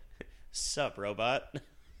 Sup, robot?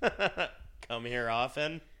 Come here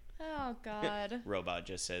often? Oh, God. Robot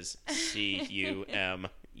just says C-U-M.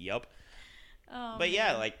 Yup. Oh, but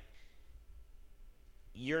yeah, like,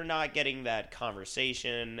 you're not getting that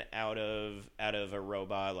conversation out of a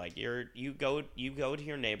robot. Like, you go to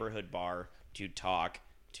your neighborhood bar to talk,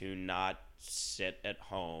 to not sit at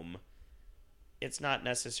home. It's not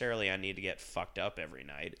necessarily I need to get fucked up every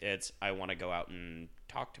night. It's I want to go out and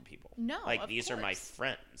talk to people. No, like these are my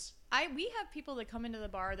friends. We have people that come into the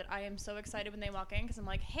bar that I am so excited when they walk in because I'm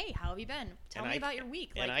like, hey, how have you been? Tell me about your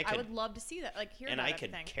week. Like, I would love to see that. Like, hear about everything.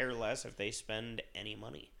 And I could care less if they spend any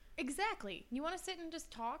money. Exactly. You want to sit and just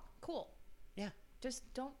talk? Cool. Yeah.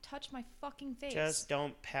 Just don't touch my fucking face. Just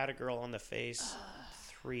don't pat a girl on the face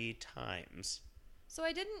 3 times. So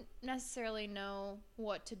I didn't necessarily know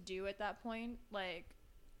what to do at that point. Like,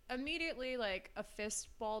 immediately, like, a fist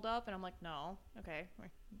balled up, and I'm like, no. Okay,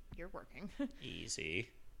 you're working. Easy.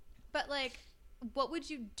 But, like, what would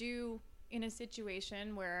you do in a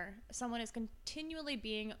situation where someone is continually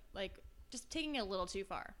being, like, just taking it a little too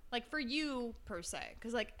far? Like, for you, per se.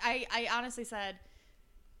 Because, like, I honestly said,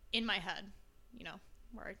 in my head, you know,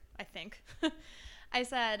 where I think, I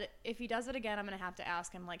said, if he does it again, I'm going to have to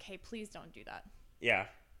ask him, like, hey, please don't do that. Yeah.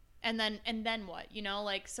 And then what? You know,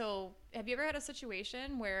 like, so have you ever had a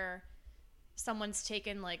situation where someone's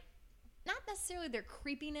taken, like, not necessarily their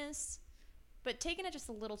creepiness, but taking it just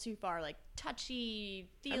a little too far, like touchy,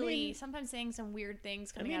 feely, sometimes saying some weird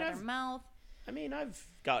things coming out of their mouth? I mean, I've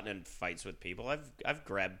gotten in fights with people. I've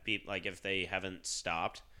grabbed people like if they haven't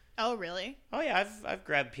stopped. Oh, really? Oh yeah, I've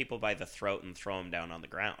grabbed people by the throat and throw them down on the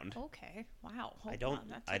ground. Okay. Wow. I don't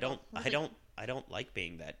like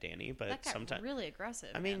being that Danny, but that got sometimes really aggressive.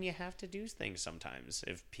 I mean, you have to do things sometimes.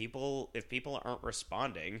 If people aren't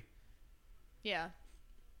responding, yeah,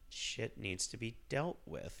 shit needs to be dealt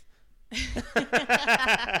with.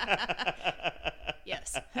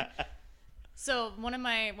 Yes. So one of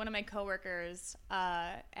my coworkers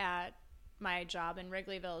at my job in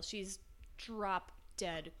Wrigleyville, she's drop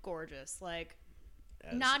dead gorgeous. Like,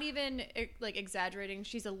 not even like exaggerating.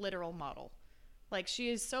 She's a literal model. Like, she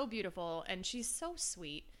is so beautiful and she's so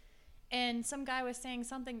sweet. And some guy was saying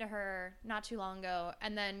something to her not too long ago,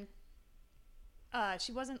 and then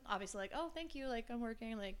she wasn't obviously like, "Oh, thank you," like, "I'm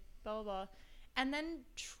working," like, blah blah blah, and then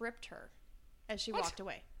tripped her as she walked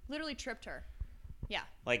away. Literally tripped her. Yeah.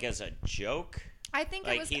 Like as a joke. I think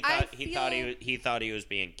like it was. He thought he was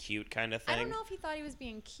being cute, kind of thing. I don't know if he thought he was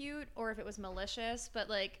being cute or if it was malicious, but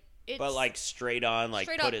like it's. But like straight on, like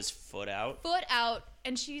straight put up, his foot out. Foot out,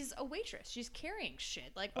 and she's a waitress. She's carrying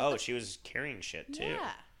shit. Like she was carrying shit too.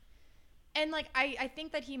 Yeah. And like I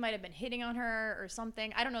think that he might have been hitting on her or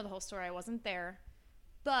something. I don't know the whole story. I wasn't there.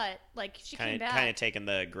 But like she came back, kind of taking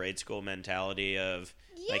the grade school mentality of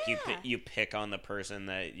like you pick on the person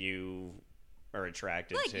that you are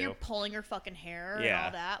attracted like to. You're pulling her fucking hair and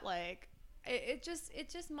all that. Like it's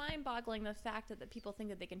just mind boggling the fact that people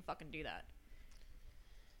think that they can fucking do that.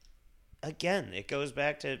 Again, it goes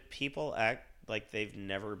back to people act like they've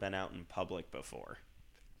never been out in public before.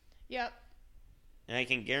 Yep. And I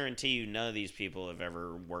can guarantee you none of these people have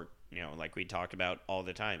ever worked, you know, like we talked about all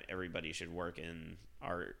the time. Everybody should work in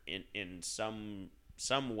some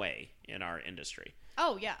way in our industry.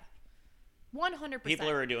 Oh yeah. 100%. People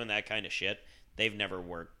who are doing that kind of shit, they've never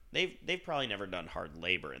worked. They've probably never done hard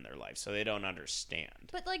labor in their life, so they don't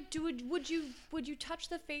understand. But like, would you touch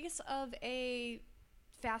the face of a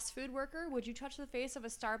fast food worker? Would you touch the face of a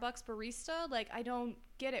Starbucks barista? Like, I don't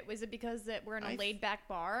get it. Was it because that we're in a laid back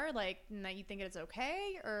bar, like, and that you think it's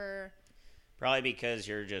okay, or probably because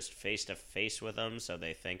you're just face to face with them, so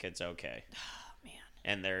they think it's okay. Oh man.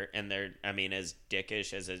 And they're I mean, as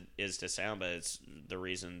dickish as it is to sound, but it's the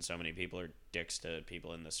reason so many people are dicks to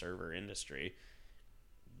people in the server industry.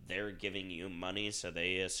 They're giving you money, so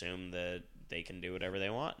they assume that they can do whatever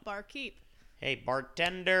they want. Barkeep. Hey,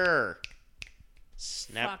 bartender.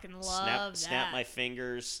 Fucking love that. Snap my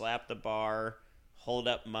fingers, slap the bar, hold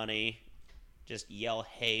up money, just yell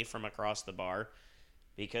hey from across the bar,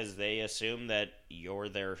 because they assume that you're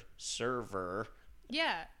their server.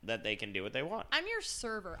 Yeah. That they can do what they want. I'm your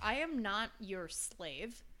server. I am not your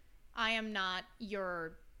slave. I am not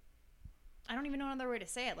your... I don't even know another way to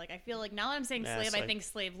say it. Like, I feel like now that I'm saying slave, I think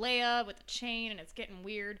slave Leia with the chain, and it's getting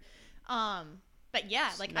weird. But yeah,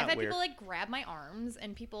 like, I've had people like grab my arms,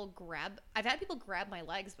 and I've had people grab my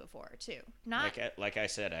legs before too. Not like I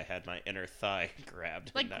said, I had my inner thigh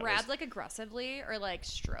grabbed. Like grabbed like aggressively or like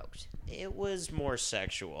stroked. It was more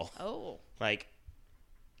sexual. Oh. Like.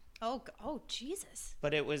 Oh Jesus.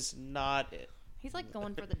 But it was not. He's like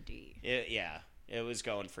going for the D. It was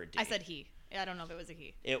going for D. I said he. I don't know if it was a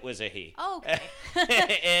he. It was a he. Oh, okay.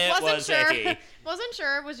 It was sure. a he. Wasn't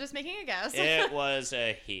sure. Was just making a guess. It was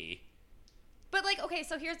a he. But, like, okay,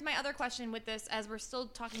 so here's my other question with this, as we're still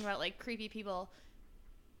talking about, like, creepy people.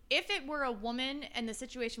 If it were a woman and the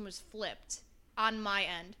situation was flipped on my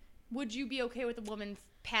end, would you be okay with a woman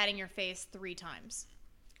patting your face 3 times?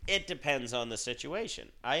 It depends on the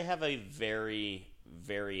situation. I have a very,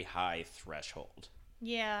 very high threshold.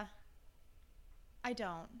 Yeah. I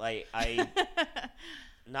don't. Like,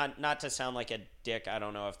 not to sound like a dick, I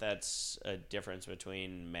don't know if that's a difference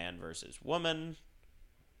between man versus woman.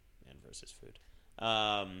 Man versus food. But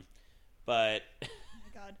oh my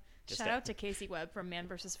god. Shout out to Casey Webb from Man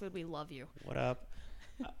vs. Food. We love you. What up?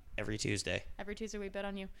 Every Tuesday. Every Tuesday we bet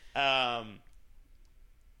on you.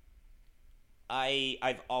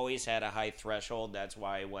 I've always had a high threshold. That's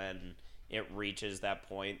why when it reaches that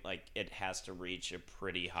point, like, it has to reach a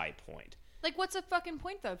pretty high point. Like, what's a fucking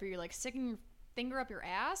point though for you? Like, sticking your finger up your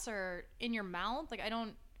ass or in your mouth? Like,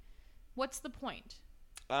 what's the point?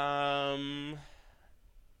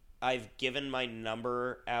 I've given my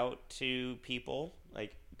number out to people,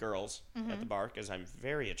 like girls, at the bar, because I'm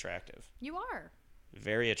very attractive. You are.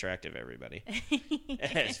 Very attractive, everybody.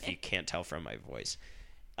 If you can't tell from my voice.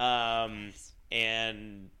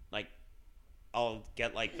 And, like, I'll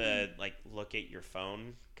get, like, the, like, look at your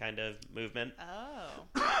phone kind of movement. Oh.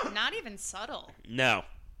 Not even subtle. No.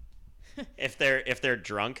 If they're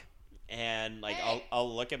drunk, and, like,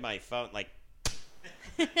 I'll look at my phone, like...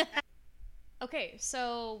 Okay,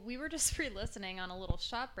 so we were just re-listening on a little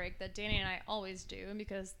shop break that Danny and I always do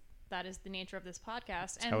because that is the nature of this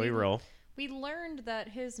podcast. That's how we roll. We learned that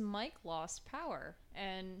his mic lost power.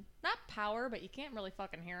 And not power, but you can't really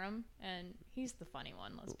fucking hear him. And he's the funny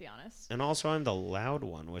one, let's be honest. And also I'm the loud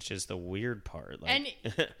one, which is the weird part.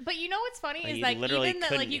 But you know what's funny is like even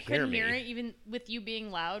that like you couldn't hear it, even with you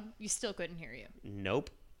being loud, you still couldn't hear you.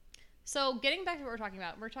 Nope. So getting back to what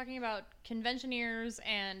we're talking about conventioneers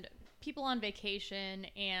and people on vacation,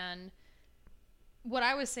 and what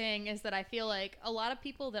I was saying is that I feel like a lot of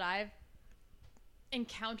people that I've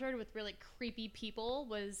encountered with really creepy people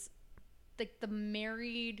was like the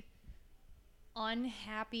married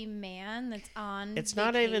unhappy man that's on it's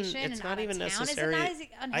vacation not even necessary.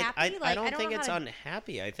 Unhappy? I don't think it's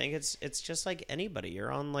unhappy. I think it's just like anybody.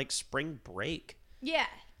 You're on like spring break. Yeah.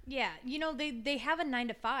 You know, they have a 9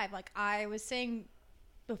 to 5. Like I was saying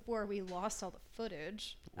before we lost all the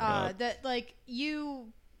footage, that like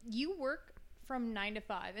you work from 9 to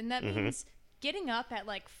 5, and that means getting up at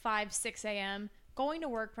like 5-6 a.m., going to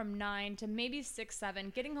work from 9 to maybe 6,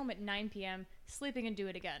 7, getting home at 9 p.m., sleeping and do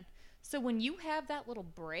it again. So when you have that little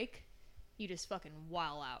break, you just fucking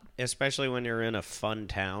wow out. Especially when you're in a fun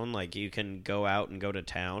town, like you can go out and go to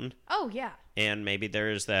town. Oh yeah. And maybe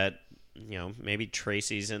there's that, you know, maybe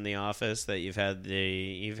Tracy's in the office that you've had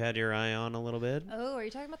your eye on a little bit. Oh, are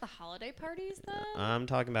you talking about the holiday parties then? I'm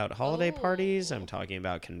talking about holiday parties. I'm talking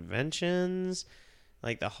about conventions.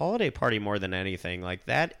 Like the holiday party more than anything. Like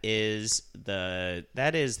that is the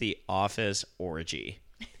office orgy.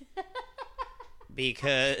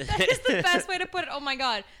 Because that is the best way to put it. Oh my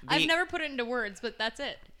god. I've never put it into words, but that's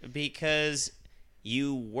it. Because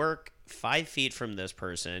you work 5 feet from this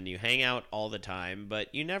person, you hang out all the time,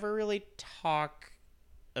 but you never really talk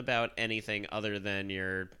about anything other than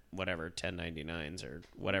your whatever 1099s or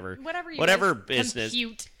whatever business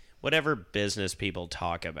compute. Whatever business people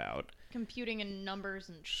talk about. Computing and numbers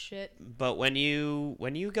and shit. But when you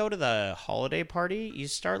go to the holiday party, you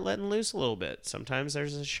start letting loose a little bit. Sometimes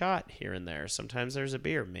there's a shot here and there. Sometimes there's a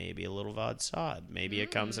beer, maybe a little vodka. Maybe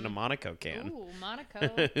it comes in a Monaco can. Ooh,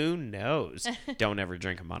 Monaco. Who knows? Don't ever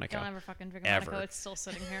drink a Monaco. Don't ever fucking drink a Monaco. It's still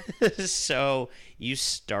sitting here. So you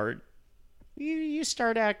start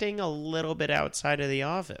acting a little bit outside of the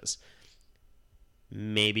office.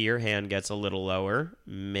 Maybe your hand gets a little lower.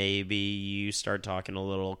 Maybe you start talking a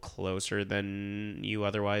little closer than you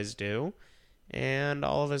otherwise do. And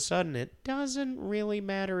all of a sudden, it doesn't really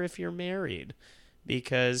matter if you're married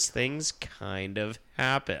because things kind of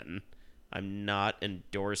happen. I'm not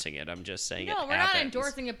endorsing it. I'm just saying it happens. No, we're not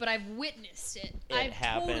endorsing it, but I've witnessed it. I've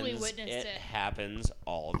totally witnessed it. It happens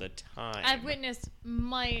all the time. I've witnessed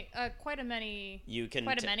quite a many.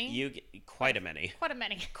 Quite a many.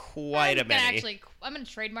 I'm going to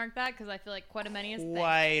trademark that because I feel like quite a many is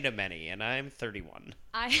quite a many, and I'm 31.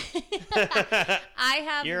 I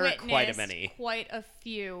have witnessed quite a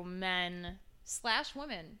few men /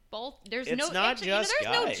 women. Both. There's no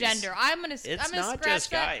gender. I'm gonna not just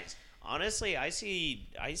guys. Honestly, I see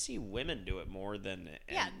women do it more than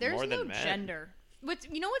there's more than no men. Gender.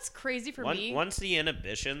 You know what's crazy for me? Once the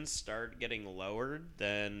inhibitions start getting lowered,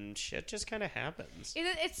 then shit just kind of happens.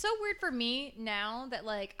 It's so weird for me now that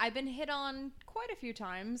like I've been hit on quite a few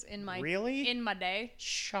times in my day.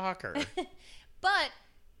 Shocker. But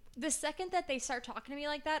the second that they start talking to me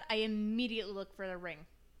like that, I immediately look for the ring.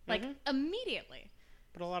 Like immediately.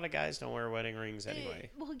 But a lot of guys don't wear wedding rings anyway.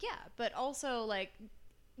 Well, yeah, but also like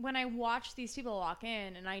when I watch these people walk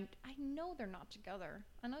in, and I know they're not together.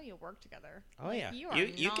 I know you work together. Oh like,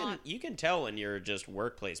 yeah, you can tell when you're just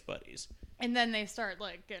workplace buddies. And then they start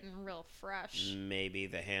like getting real fresh. Maybe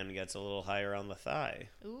the hand gets a little higher on the thigh.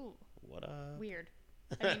 Ooh, what up? Weird.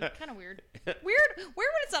 I mean, kind of weird. Weird when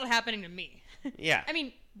it's not happening to me. Yeah. I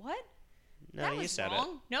mean, what? No, that was you said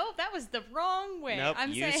wrong. it. No, that was the wrong way. Nope,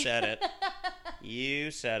 said it. You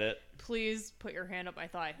said it. Please put your hand up my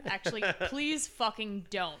thigh. Actually, please fucking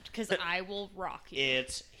don't, because I will rock you.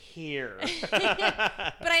 It's here. But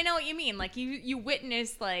I know what you mean. Like, you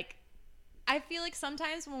witness, like, I feel like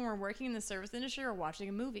sometimes when we're working in the service industry or watching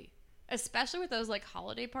a movie, especially with those, like,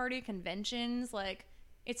 holiday party conventions, like,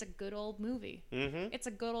 it's a good old movie. Mm-hmm. It's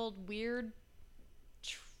a good old weird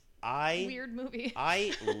movie.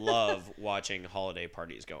 I love watching holiday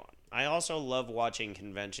parties go on. I also love watching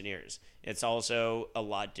conventioneers. It's also a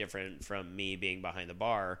lot different from me being behind the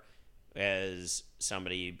bar as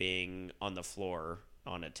somebody being on the floor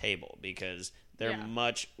on a table because they're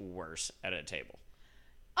much worse at a table.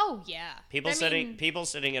 Oh yeah. People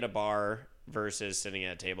sitting at a bar versus sitting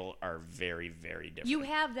at a table are very, very different. You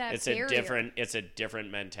have that it's barrier. It's a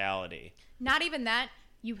different mentality. Not even that.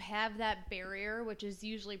 you have that barrier, which is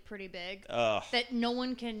usually pretty big, Ugh. that no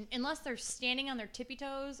one can, unless they're standing on their tippy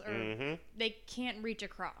toes or they can't reach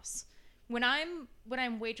across. When I'm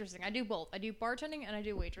waitressing, I do both. I do bartending and I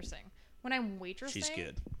do waitressing. When I'm waitressing, She's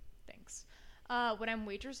good. Thanks. When I'm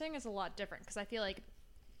waitressing, it's a lot different because I feel like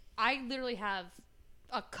I literally have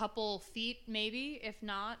a couple feet, maybe, if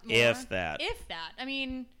not more. If that. I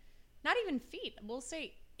mean, not even feet. We'll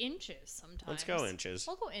say inches sometimes. Let's go inches.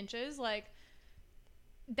 We'll go inches. Like,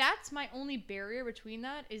 that's my only barrier between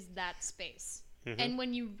that is that space. Mm-hmm. And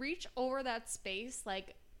when you reach over that space,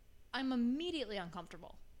 like, I'm immediately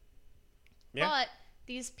uncomfortable. Yeah. But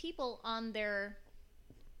these people on their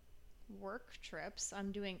work trips,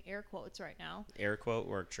 I'm doing air quotes right now. Air quote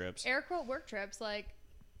work trips. Air quote work trips, like,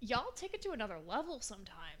 y'all take it to another level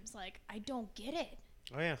sometimes. Like, I don't get it.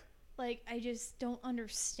 Oh, yeah. Like, I just don't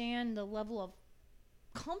understand the level of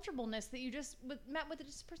comfortableness that you just met with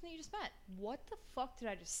this person that you just met. What the fuck did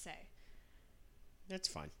I just say? It's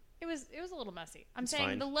fine. It was a little messy. I'm it's saying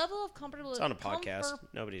fine. The level of comfortable. It's on a podcast.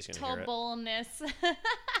 Nobody's going to hear it. Comfortableness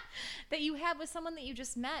that you have with someone that you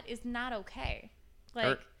just met is not okay.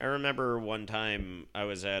 Like, I remember one time I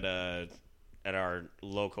was at our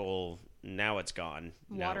local. Now it's gone.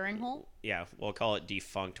 Watering hole? Yeah, we'll call it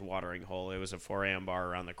defunct watering hole. It was a 4 a.m. bar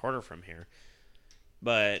around the corner from here.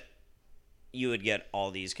 But you would get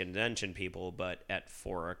all these convention people, but at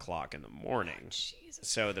 4 o'clock in the morning. Jesus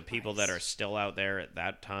so the people Christ. that are still out there at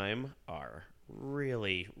that time are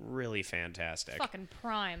really, really fantastic. Fucking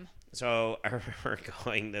prime. So I remember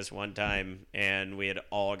going this one time, and we had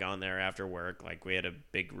all gone there after work. Like, we had a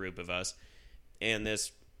big group of us. And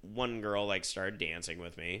this one girl, like, started dancing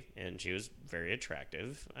with me, and she was very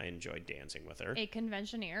attractive. I enjoyed dancing with her. A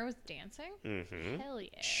conventioneer was dancing? Mm-hmm. Hell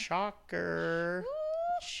yeah. Shocker. Woo!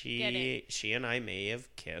 She and I may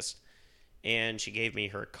have kissed, and she gave me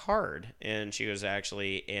her card, and she was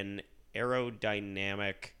actually an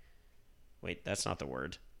aerodynamic... Wait, that's not the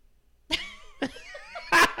word.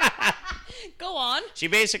 Go on. She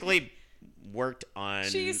basically worked on...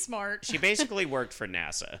 She's smart. She basically worked for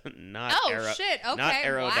NASA, not shit. Okay. not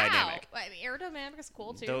aerodynamic. Wow. I mean, aerodynamic is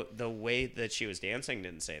cool too. The way that she was dancing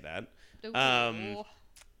didn't say that. Ooh.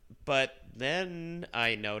 But then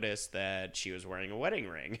I noticed that she was wearing a wedding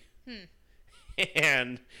ring.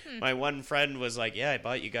 And my one friend was like, yeah, I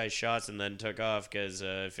bought you guys shots and then took off because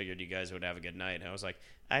I figured you guys would have a good night. And I was like,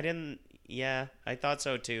 I thought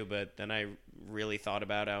so too. But then I really thought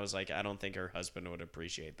about it. I was like, I don't think her husband would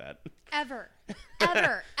appreciate that. Ever.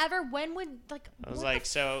 When would, like, I was like,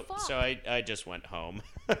 so I just went home.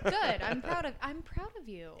 Good. I'm proud of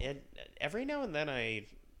you. And every now and then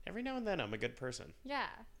I'm a good person. Yeah.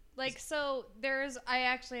 Like, so I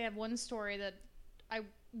actually have one story that I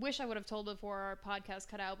wish I would have told before our podcast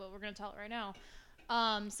cut out, but we're going to tell it right now.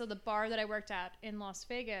 So the bar that I worked at in Las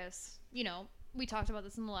Vegas, you know, we talked about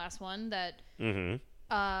this in the last one, that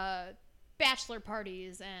bachelor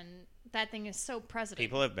parties, and that thing is so present.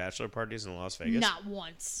 People have bachelor parties in Las Vegas? Not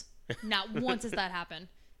once. Not once has that happened.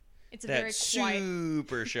 It's very quiet.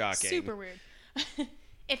 Super shocking. Super weird.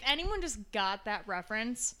 If anyone just got that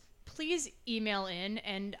reference, please email in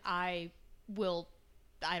and I will,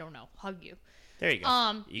 I don't know, hug you. There you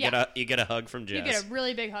go. You get a hug from Jess. You get a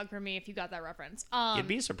really big hug from me if you got that reference. You'd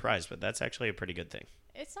be surprised, but that's actually a pretty good thing.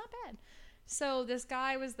 It's not bad. So this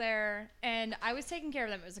guy was there, and I was taking care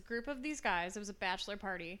of them. It was a group of these guys. It was a bachelor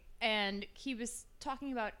party, and he was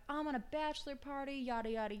talking about, I'm on a bachelor party, yada,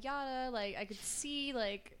 yada, yada. Like, I could see,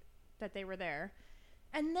 like, that they were there.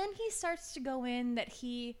 And then he starts to go in that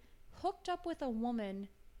he hooked up with a woman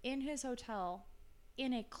in his hotel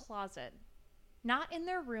in a closet. Not in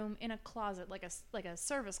their room, in a closet, like a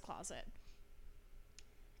service closet.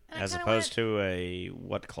 And as opposed to a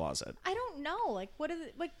what closet? I don't know. Like, what is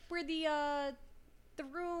it? Like, where the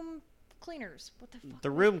room cleaners. What the fuck?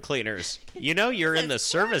 The room cleaners. You know you're in the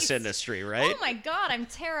service industry, right? Oh my god, I'm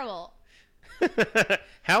terrible.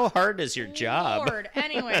 How hard is your job? Lord.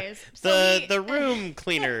 Anyways. the room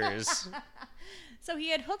cleaners. So he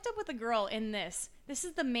had hooked up with a girl in this. This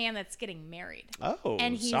is the man that's getting married. Oh,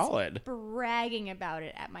 and he's solid. Bragging about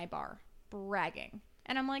it at my bar. Bragging.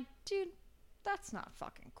 And I'm like, dude, that's not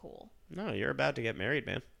fucking cool. No, you're about to get married,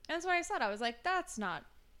 man. And that's what I said. I was like, that's not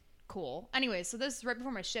cool. Anyway, so this is right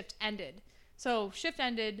before my shift ended. So shift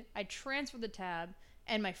ended, I transferred the tab,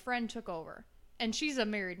 and my friend took over. And she's a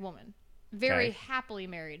married woman. Very happily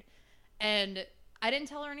married. And I didn't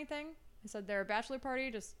tell her anything. I said, they're a bachelor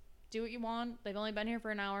party, just do what you want. They've only been here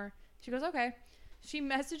for an hour. She goes, okay. She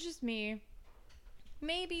messages me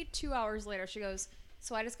maybe 2 hours later. She goes,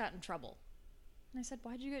 so I just got in trouble. And I said,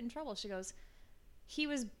 why'd you get in trouble? She goes, he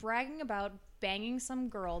was bragging about banging some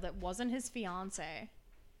girl that wasn't his fiance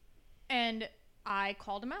And I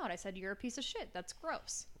called him out. I said, "You're a piece of shit. That's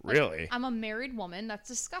gross." Like, really? I'm a married woman. That's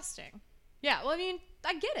disgusting. Yeah, well, I mean,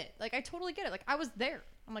 I get it. Like, I totally get it. Like, I was there.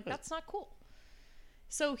 I'm like, that's not cool.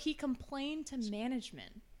 So he complained to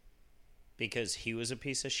management. Because he was a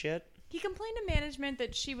piece of shit? He complained to management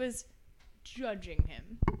that she was judging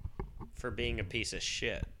him. For being a piece of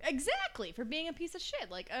shit. Exactly, for being a piece of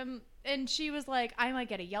shit. Like, and she was like, "I might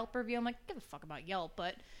get a Yelp review." I'm like, "Give a fuck about Yelp,"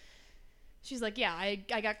 but she's like, "Yeah, I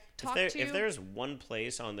got talked to." If there's one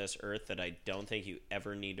place on this earth that I don't think you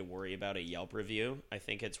ever need to worry about a Yelp review, I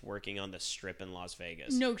think it's working on the Strip in Las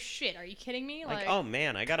Vegas. No shit, are you kidding me? Like, oh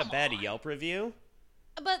man, I got a bad Yelp review.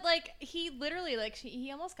 But like, he literally, like,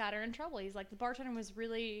 he almost got her in trouble. He's like, the bartender was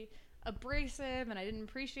really abrasive and I didn't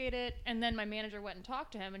appreciate it. And then my manager went and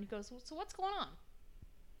talked to him and he goes, "Well, so what's going on?"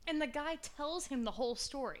 And the guy tells him the whole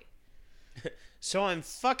story. So I'm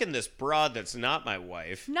fucking this broad that's not my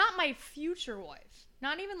wife. Not my future wife.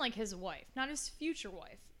 Not even like his wife. Not his future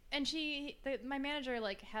wife. And my manager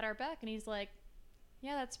like had our back and he's like,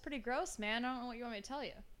 "Yeah, that's pretty gross, man. I don't know what you want me to tell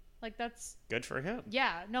you." Like, that's good for him.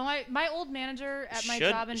 Yeah. No, my old manager at my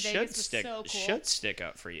job in Vegas was so cool. Should stick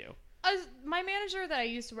up for you. My manager that I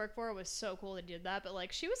used to work for was so cool that he did that, but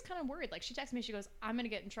like, she was kind of worried. Like, she texted me, she goes, "I'm gonna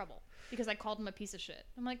get in trouble because I called him a piece of shit."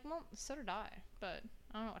 I'm like, "Well, so did I, but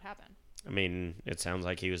I don't know what happened." I mean, it sounds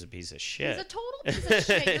like he was a piece of shit. He's a total piece of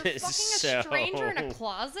shit. You're fucking a stranger in a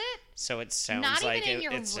closet. So it sounds not like even in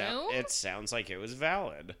your room. It sounds like it was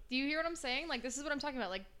valid. Do you hear what I'm saying? Like, this is what I'm talking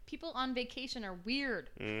about. Like, people on vacation are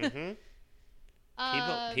weird. Mm-hmm.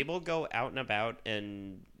 People go out and about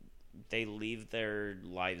and they leave their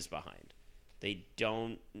lives behind. They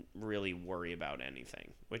don't really worry about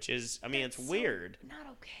anything, which is, I mean, it's weird. Not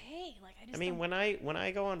okay. Like, I mean, when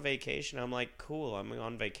I go on vacation, I'm like, cool, I'm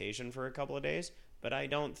on vacation for a couple of days, but I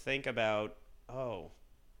don't think about, oh,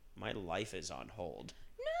 my life is on hold.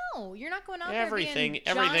 No, you're not going out everything,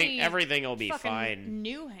 there being everything will be fine.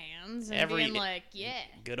 New hands and being like, yeah,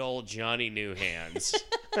 good old Johnny New Hands.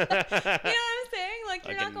 You know what I'm saying? Like,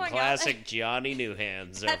 you're not going classic out. Johnny New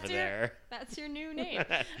Hands over there. That's your new name.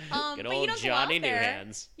 Good old Johnny New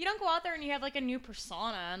Hands. You don't go out there and you have like a new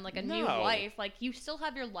persona and like a new life. Like, you still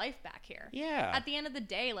have your life back here. Yeah. At the end of the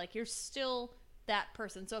day, like, you're still that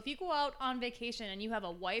person. So if you go out on vacation and you have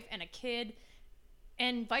a wife and a kid,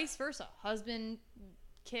 and vice versa, husband,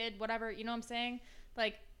 kid, whatever, you know what I'm saying?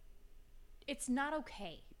 Like, it's not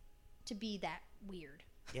okay to be that weird.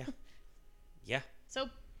 Yeah. Yeah. So,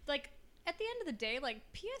 like, at the end of the day, like,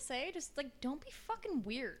 PSA, just, like, don't be fucking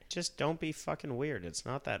weird. Just don't be fucking weird. It's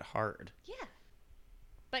not that hard. Yeah.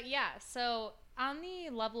 But, yeah, so, on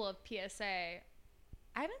the level of PSA,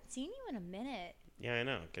 I haven't seen you in a minute. Yeah, I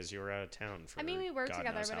know, because you were out of town for I mean, we work God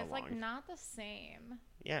together, knows but how it's, long. like, not the same.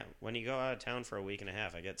 Yeah, when you go out of town for a week and a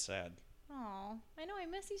half, I get sad. Oh, I know, I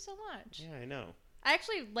miss you so much. Yeah, I know. I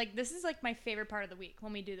actually, like, this is, like, my favorite part of the week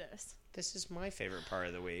when we do this. This is my favorite part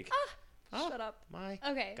of the week. Shut up. My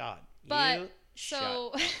okay. God. But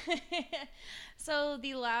so so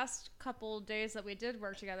the last couple days that we did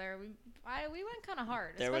work together, we went kind of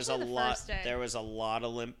hard. There was a lot. There was a lot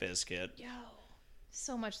of Limp Bizkit. Yo,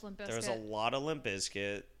 so much Limp Bizkit. There was a lot of Limp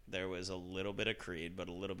Bizkit. There was a little bit of Creed, but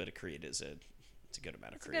a little bit of Creed is it's a good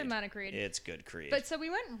amount of Creed. It's a good amount of Creed. It's good Creed. But so we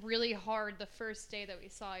went really hard the first day that we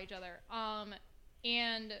saw each other.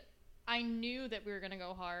 And I knew that we were gonna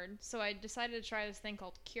go hard, so I decided to try this thing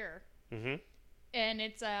called Cure. Mm-hmm. And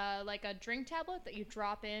it's like a drink tablet that you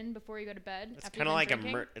drop in before you go to bed. It's kind of like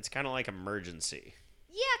it's kind of like Emergency.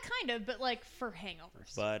 Yeah, kind of, but like for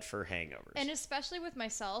hangovers. And especially with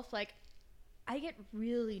myself, like, I get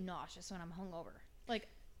really nauseous when I'm hungover. Like,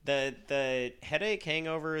 the headache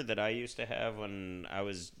hangover that I used to have when I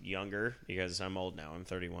was younger, because I'm old now, I'm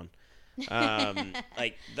 31.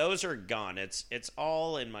 Like, those are gone. It's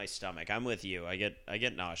all in my stomach. I'm with you. I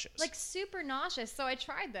get nauseous. Like, super nauseous. So I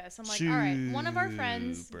tried this. I'm like, all right, one of our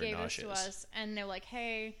friends gave this to us, and they're like,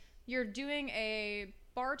 "Hey, you're doing a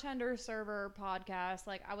bartender server podcast.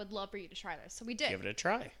 Like, I would love for you to try this." So we did. Give it a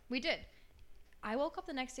try. We did. I woke up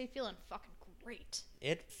the next day feeling fucking great.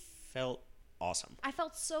 It felt awesome. I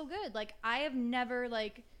felt so good. Like, I have never,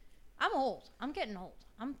 like, I'm old. I'm getting old.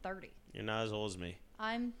 I'm 30. You're not as old as me.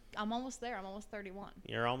 I'm almost there. I'm almost 31.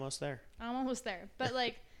 You're almost there. I'm almost there. But,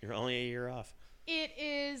 like, you're only a year off. It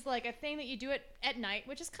is, like, a thing that you do it at night,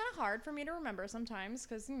 which is kind of hard for me to remember sometimes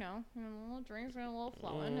because, a little drinks are a little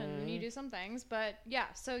flowing and you do some things. But,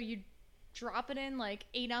 yeah, so you drop it in, like,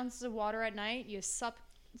 8 ounces of water at night. You sup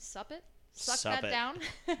it? Suck that down.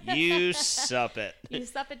 You sup it. You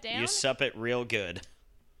sup it down. You sup it real good.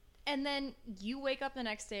 And then you wake up the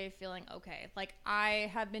next day feeling okay. Like,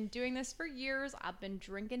 I have been doing this for years. I've been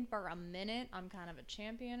drinking for a minute. I'm kind of a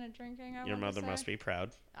champion at drinking. Your mother must be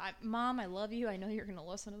proud. Mom, I love you. I know you're going to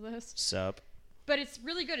listen to this. Sup? But it's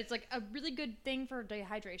really good. It's like a really good thing for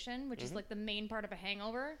dehydration, which is like the main part of a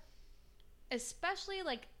hangover. Especially,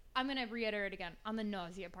 like, I'm going to reiterate again on the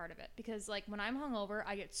nausea part of it. Because, like, when I'm hungover,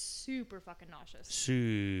 I get super fucking nauseous.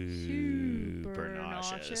 Super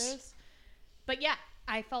nauseous. But yeah,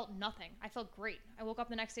 I felt nothing. I felt great. I woke up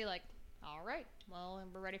the next day like, all right, well,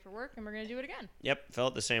 we're ready for work and we're going to do it again. Yep,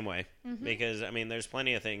 felt the same way. Because, I mean, there's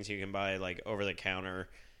plenty of things you can buy, like, over the counter.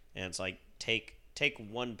 And it's like, take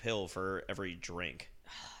one pill for every drink.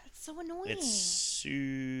 It's so annoying. It's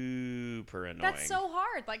super annoying. That's so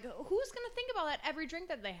hard. Like, who's going to think about that every drink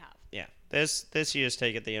that they have? Yeah. This you just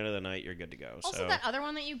take at the end of the night, you're good to go. Also, that other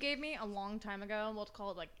one that you gave me a long time ago, we'll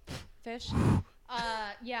call it, like, fish.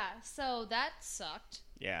 Yeah, so that sucked.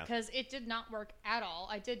 Yeah. Because it did not work at all.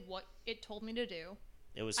 I did what it told me to do.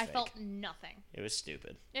 It was I fake. felt nothing. It was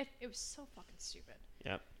stupid. It was so fucking stupid.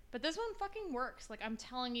 Yep. But this one fucking works. Like, I'm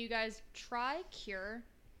telling you guys, try Cure.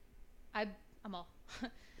 I'm a...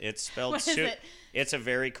 It's spelled... What is it? It's a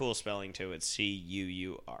very cool spelling, too. It's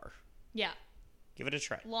C-U-U-R. Yeah. Give it a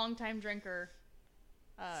try. Long-time drinker.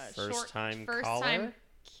 First-time caller? First-time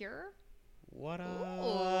Cure? What up?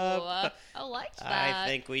 Ooh, I liked that. I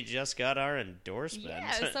think we just got our endorsement.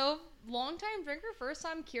 Yeah, so long-time drinker,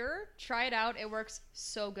 first-time Cure. Try it out. It works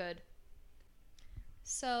so good.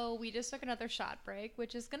 So we just took another shot break,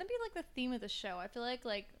 which is going to be like the theme of the show. I feel like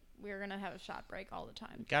we're going to have a shot break all the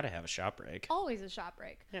time. Gotta have a shot break. Always a shot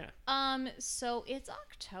break. Yeah. So it's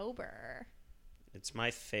October. It's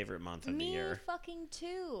my favorite month of the year. Me fucking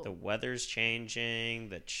too. The weather's changing.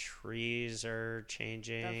 The trees are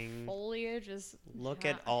changing. The foliage is Look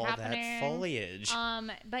at all happening. that foliage.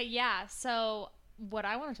 But yeah, so what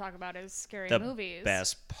I want to talk about is scary the movies.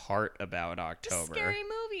 Best part about October. Scary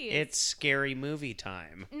movies. It's scary movie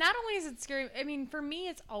time. Not only is it scary, I mean, for me,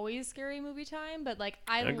 it's always scary movie time. But like,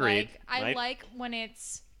 I like when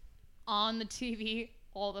it's on the TV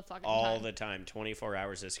all the fucking time. All the time. 24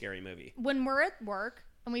 hours of scary movie. When we're at work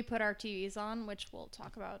and we put our TVs on, which we'll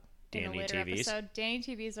talk about in a later episode. Danny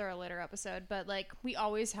TVs are a later episode, but like, we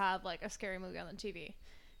always have like a scary movie on the TV.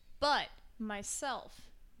 But myself,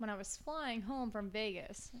 when I was flying home from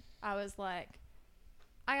Vegas, I was like,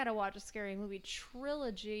 I gotta watch a scary movie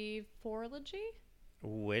trilogy.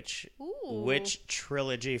 Which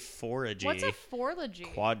trilogy? Forology? What's a forology?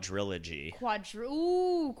 Quadrilogy.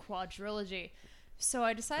 Quadrilogy. So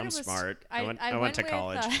I decided. I'm smart. I went to with,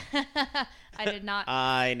 college. I did not.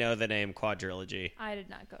 I know the name quadrilogy. I did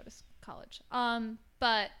not go to college.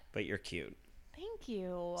 But you're cute. Thank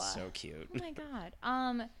you. So cute. Oh my god.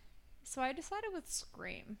 So I decided with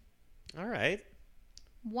Scream. All right.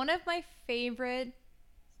 One of my favorite,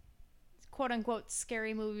 quote unquote,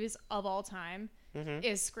 scary movies of all time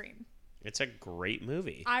is Scream. It's a great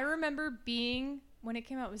movie. I remember when it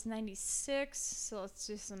came out, it was 96, so let's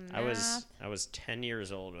do some math. I was 10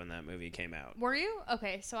 years old when that movie came out. Were you?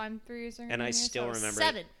 Okay, so I'm 3 years younger. And I still remember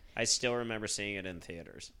 7. I still remember seeing it in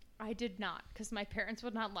theaters. I did not, because my parents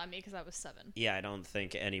would not let me because I was 7. Yeah, I don't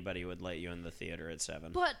think anybody would let you in the theater at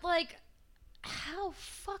 7. But, like, how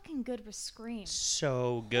fucking good was Scream?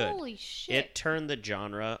 So good. Holy shit. It turned the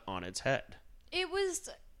genre on its head. It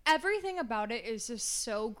was... Everything about it is just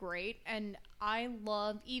so great, and I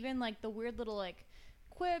loved even, like, the weird little, like,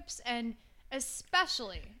 quips, and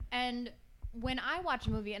especially, and when I watch a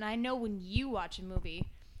movie, and I know when you watch a movie,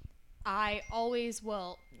 I always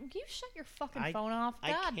will... Can you shut your fucking phone off? God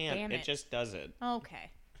I can't. Damn it. It just does it. Okay.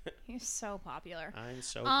 You're so popular. I'm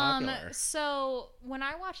so popular. So when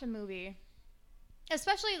I watch a movie,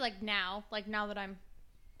 especially like now that I'm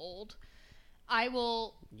old, I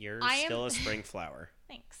will... You're still a spring flower.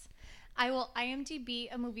 Thanks. I will IMDb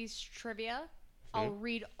a movie's trivia. I'll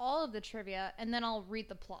read all of the trivia, and then I'll read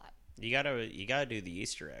the plot. You gotta do the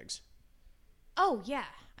Easter eggs. Oh, yeah.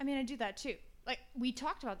 I mean, I do that too. Like, we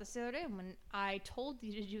talked about this the other day when I told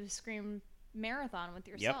you to do a Scream marathon with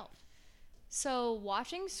yourself. Yep. So,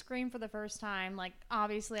 watching Scream for the first time, like,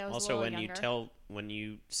 obviously I was also, a little younger. when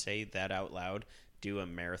you say that out loud, do a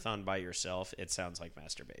marathon by yourself, it sounds like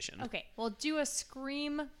masturbation. Okay, well, do a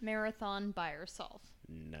Scream marathon by yourself.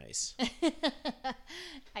 Nice.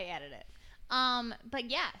 I added it.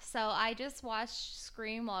 But yeah, so I just watched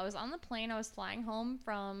Scream while I was on the plane. I was flying home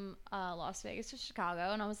from Las Vegas to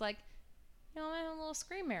Chicago, and I was like, I'm going to have a little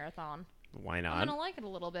Scream marathon. Why not? I'm going to like it a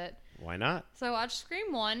little bit. Why not? So I watched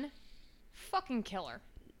Scream 1. Fucking killer.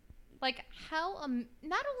 Like, not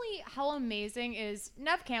only how amazing is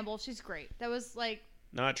Neve Campbell, she's great. That was like...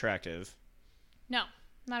 Not attractive. No.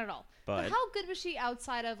 Not at all. But how good was she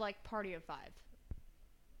outside of like Party of Five?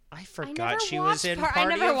 I forgot she was in Party I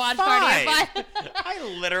never of watched Five. Party of Five. I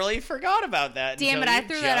literally forgot about that. Damn it! until I you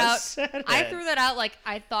threw that out. just said I it. threw that out. Like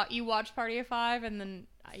I thought you watched Party of Five, and then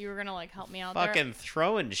you were gonna like help me out. Fucking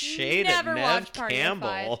throwing shade Never at Nev watched Party Campbell.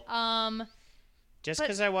 of Five. Just but-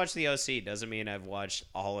 because I watched the OC doesn't mean I've watched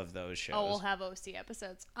all of those shows. Oh, we'll have OC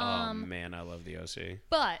episodes. Oh man, I love the OC.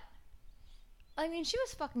 But I mean, she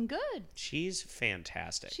was fucking good. She's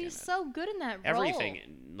fantastic. She's in it. so good in that role. Everything,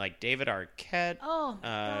 like David Arquette. Oh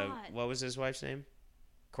my god. What was his wife's name?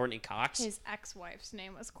 Courtney Cox. His ex-wife's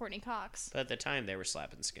name was Courtney Cox. But at the time, they were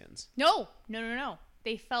slapping skins. No.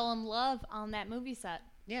 They fell in love on that movie set.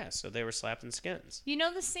 Yeah, so they were slapping skins. You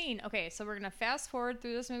know the scene. Okay, so we're gonna fast forward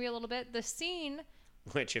through this movie a little bit. The scene.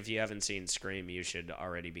 Which, if you haven't seen Scream, you should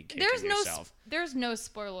already be kicking yourself. There's no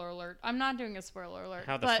spoiler alert. I'm not doing a spoiler alert.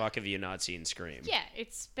 How the fuck have you not seen Scream? Yeah,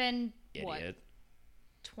 it's been Idiot. what,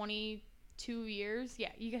 22 years? Yeah,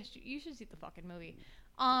 you should see the fucking movie.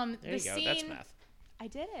 There There you go. That's math. I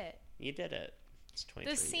did it. You did it. It's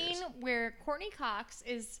 23 The scene years. where Courtney Cox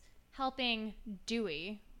is helping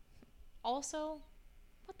Dewey. Also,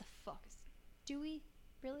 what the fuck is Dewey?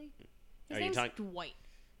 Really? His Are you name's talking- Dwight.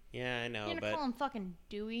 Yeah, I know, You're gonna but call him fucking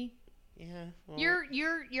Dewey? yeah. Well,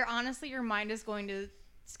 You're honestly, your mind is going to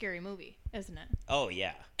Scary Movie, isn't it? Oh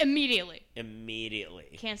yeah, Immediately immediately.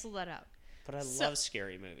 cancel that out. But I So- love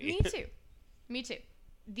Scary Movie. Me too. Me too.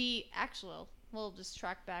 The actual. We'll just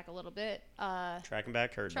track back a little bit. Tracking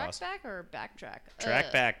back, herd Track boss. back or backtrack?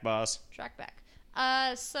 Track back, boss. Track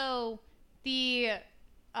back. So the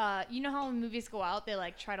you know how when movies go out, they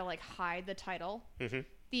like try to like hide the title. Mm-hmm.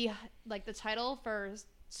 The title for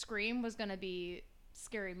Scream was gonna be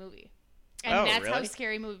Scary Movie, and Oh, that's how really?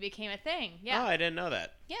 Scary Movie became a thing. Yeah. Oh, I didn't know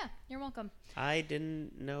that. Yeah. You're welcome. I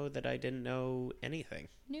didn't know that I didn't know anything.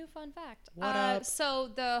 New fun fact. What up? So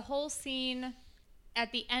the whole scene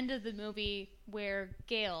at the end of the movie where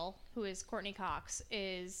Gail, who is Courtney Cox,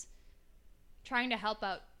 is trying to help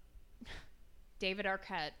out David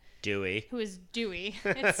Arquette, Dewey. who is Dewey.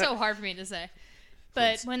 It's so hard for me to say.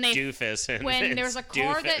 But It's when they doofus and when it's there's a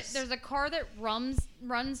car doofus. that runs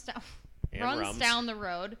down the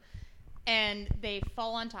road and they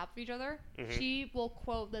fall on top of each other, Mm-hmm. she will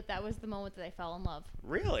quote that was the moment that they fell in love.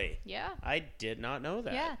 Really? Yeah. I did not know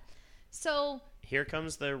that. Yeah. So Here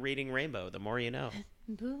comes the reading rainbow. The more you know.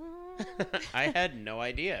 boo. I had no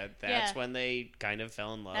idea. That's Yeah. when they kind of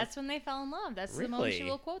fell in love. That's when they fell in love. That's the moment she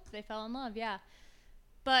Really? will quote that they fell in love. Yeah.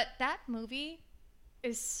 But that movie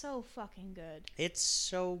is so fucking good. It's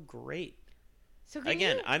so great. So can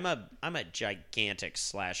Again, you- I'm a gigantic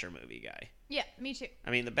slasher movie guy. yeah, me too.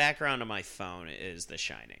 I mean, the background on my phone is The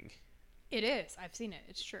Shining. It is. I've seen it.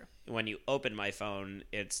 It's true. When you open my phone,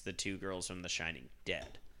 it's the two girls from The Shining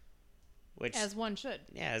dead. Which, As one should.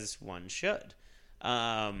 as one should.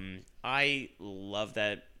 I love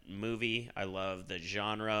that movie. I love the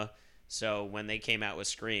genre. So when they came out with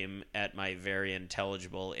Scream at my very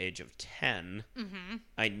intelligible age of 10,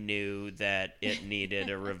 I knew that it needed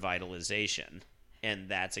a revitalization. And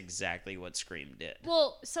that's exactly what Scream did.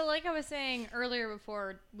 Well, so like I was saying earlier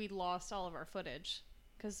before we lost all of our footage,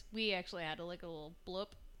 because we actually had like a little bloop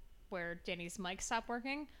where Danny's mic stopped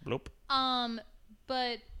working. Bloop.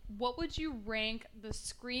 But what would you rank the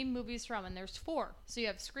Scream movies from? And there's 4. So you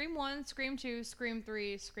have Scream 1, Scream 2, Scream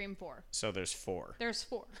 3, Scream 4. So there's 4. There's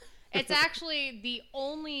 4. It's actually the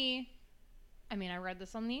only... I mean, I read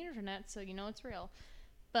this on the internet, so you know it's real.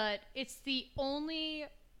 But it's the only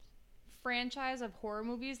franchise of horror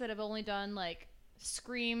movies that have only done, like,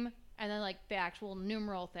 Scream and then, like, the actual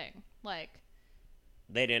numeral thing. Like...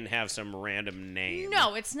 They didn't have some random name.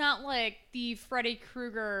 No, it's not like the Freddy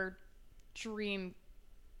Krueger dream...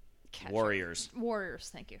 Catcher. Warriors,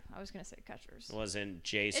 thank you. I was going to say catchers. It wasn't It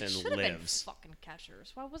Jason should have been Lives. fucking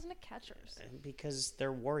catchers. Why wasn't it catchers? Because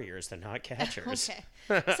they're warriors, they're not catchers.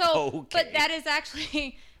 Okay. So, Okay. but that is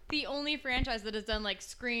actually the only franchise that has done like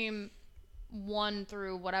Scream 1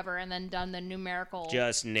 through whatever and then done the numerical.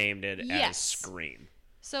 Just named it as Yes. Scream.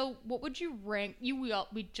 So, what would you rank?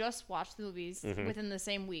 We just watched the movies within the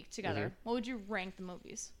same week together. What would you rank the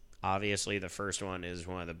movies? Obviously, the first one is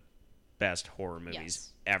one of the best horror movies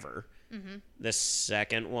ever. The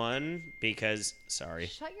second one, because sorry,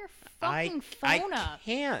 Shut your fucking I phone up.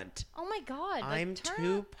 can't. Oh my god. I'm turn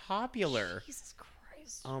too up. popular. Jesus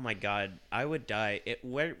Christ. Oh my god, I would die.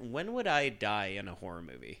 When would I die in a horror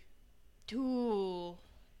movie? Ooh.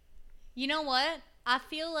 You know what? I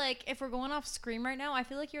feel like if we're going off Scream right now, I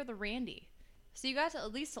feel like you're the Randy. So you guys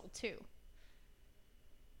at least sold 2.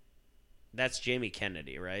 That's Jamie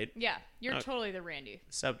Kennedy, right? Yeah, you're Oh. totally the Randy.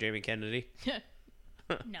 Sup, Jamie Kennedy?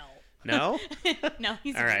 No. No? No,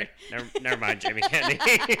 he's all right. Never mind, Jamie Kennedy.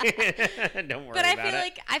 Don't worry but about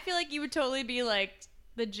it. But I feel like you would totally be like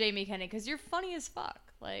the Jamie Kennedy because you're funny as fuck.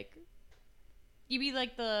 Like, you'd be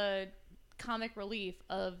like the comic relief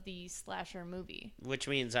of the slasher movie. Which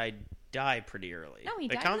means I die pretty early. No, he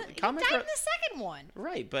died in the second one.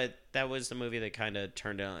 Right, but that was the movie that kind of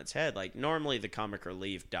turned it on its head. Like, normally the comic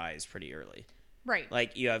relief dies pretty early. Right.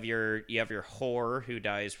 Like, you have your whore who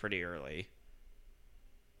dies pretty early.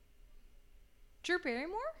 Drew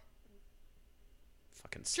Barrymore?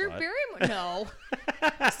 Fucking slut. Drew Barrymore? No.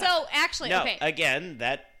 So, actually, no, okay. Again,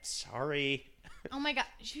 sorry. Oh my god.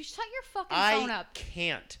 You shut your fucking phone up. I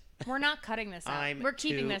can't. We're not cutting this out. We're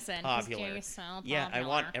keeping this in. Popular. So yeah, I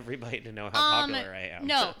want everybody to know how popular I am.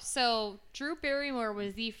 No, so Drew Barrymore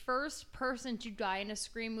was the first person to die in a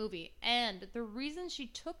Scream movie. And the reason she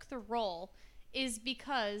took the role is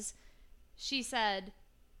because she said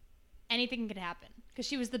anything could happen. Because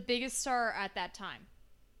she was the biggest star at that time.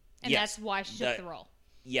 And that's why she took the role.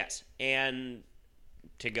 Yes. And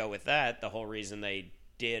to go with that, the whole reason they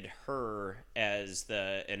did her as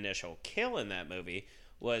the initial kill in that movie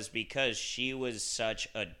was because she was such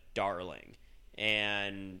a darling.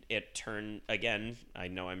 And it turned, again, I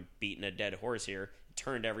know I'm beating a dead horse here,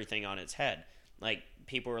 turned everything on its head. Like,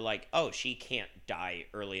 people were like, oh, she can't die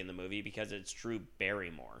early in the movie because it's Drew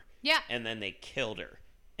Barrymore. Yeah. And then they killed her.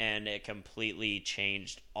 And it completely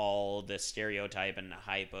changed all the stereotype and the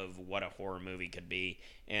hype of what a horror movie could be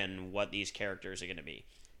and what these characters are going to be.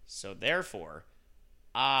 So therefore,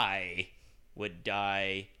 I would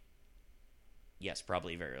die, yes,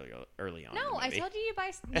 probably very early on. No, I told you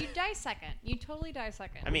you'd die second. You totally die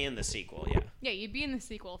second. I mean, in the sequel, yeah. Yeah, you'd be in the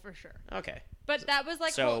sequel for sure. Okay. But that was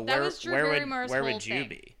like, so that was Drew Barrymore's whole thing. Where would you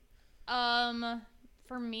be?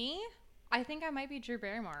 For me, I think I might be Drew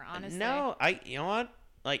Barrymore, honestly. No, you know what?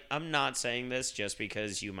 Like, I'm not saying this just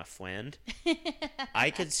because you my friend.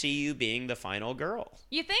 I could see you being the final girl.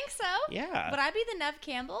 You think so? Yeah. Would I be the Neve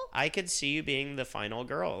Campbell? I could see you being the final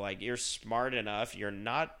girl. Like, you're smart enough. You're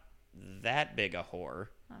not that big a whore.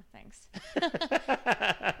 Oh, thanks.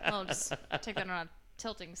 I'll just take that on a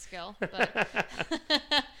tilting scale. But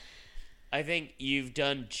I think you've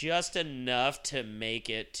done just enough to make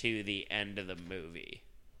it to the end of the movie.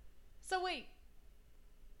 So wait.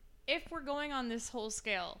 If we're going on this whole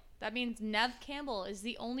scale, that means Neve Campbell is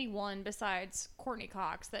the only one besides Courtney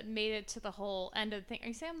Cox that made it to the whole end of the thing. Are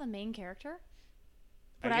you saying I'm the main character?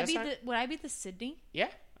 Would I be the Sydney? Yeah,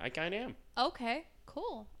 I kind of am. Okay,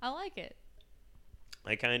 cool. I like it.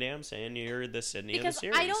 I kind of am saying you're the Sydney of the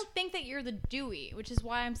series. Because I don't think that you're the Dewey, which is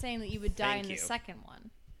why I'm saying that you would die in the second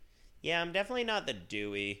one. Yeah, I'm definitely not the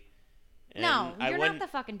Dewey. And no, you're not the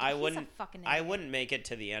fucking Dewey. I wouldn't make it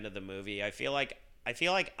to the end of the movie. I feel like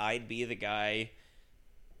I'd be the guy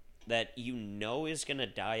that you know is going to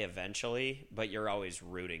die eventually, but you're always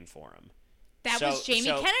rooting for him. That was Jamie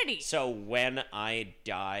Kennedy. So when I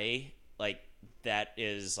die, like, that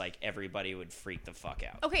is, like, everybody would freak the fuck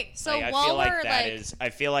out. Okay, so like, I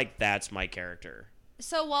feel like that's my character.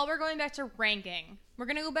 So while we're going back to ranking, we're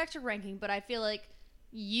going to go back to ranking, but I feel like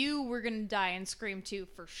you were going to die in Scream 2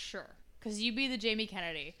 for sure. Because you'd be the Jamie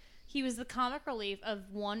Kennedy. He was the comic relief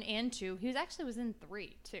of 1 and 2. He was in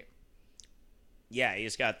 3 too. Yeah,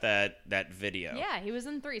 he's got that video. Yeah, he was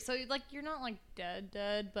in 3. So like you're not like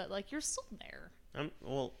dead, but like you're still there.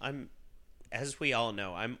 I'm as we all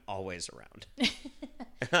know, I'm always around.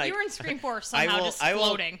 Like, you were in Scream 4 somehow just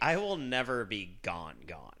floating. I will never be gone.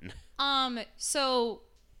 So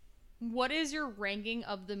what is your ranking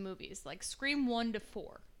of the movies? Like Scream 1 to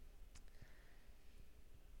 4.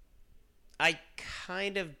 I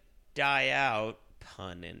kind of die out,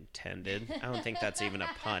 pun intended. I don't think that's even a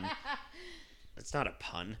pun. It's not a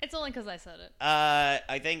pun. It's only because I said it.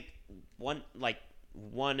 I think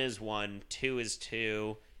 1 is 1, 2 is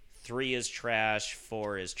 2, 3 is trash,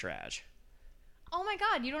 4 is trash. Oh my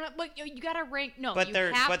god, you don't have, but you gotta rank, no, but you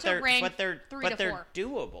have to rank 3 to 4. But they're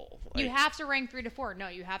doable. Like, you have to rank 3 to 4. No,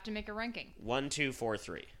 you have to make a ranking. 1, 2, 4,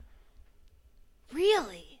 3.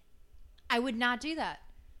 Really? I would not do that.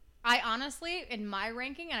 I honestly, in my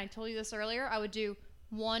ranking, and I told you this earlier, I would do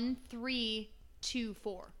 1, 3, 2,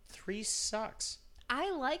 4. 3 sucks.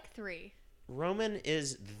 I like 3. Roman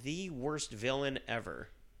is the worst villain ever.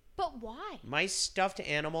 But why? My stuffed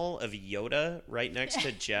animal of Yoda right next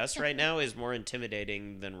to Jess right now is more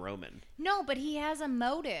intimidating than Roman. No, but he has a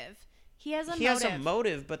motive. He has a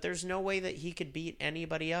motive, but there's no way that he could beat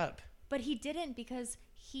anybody up. But he didn't because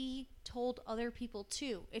he told other people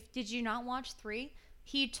too. Did you not watch 3?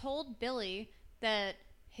 He told Billy that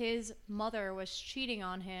his mother was cheating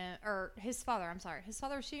on him, or his father, I'm sorry. His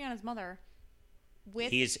father was cheating on his mother,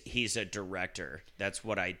 with. He's a director. That's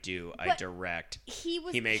what I do. I direct. He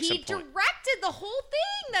makes a point. directed the whole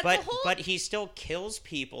thing. But he still kills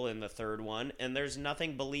people in the third one, and there's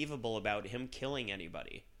nothing believable about him killing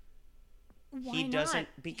anybody. Why he doesn't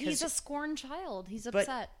not? because he's a scorned child. He's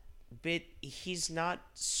upset. But he's not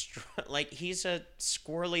like he's a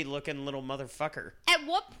squirrely looking little motherfucker. At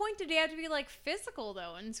what point did he have to be like physical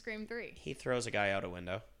though in Scream 3? He throws a guy out a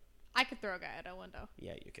window. I could throw a guy out a window.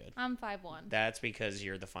 Yeah, you could. I'm 5'1". That's because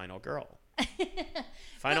you're the final girl.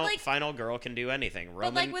 Final girl can do anything.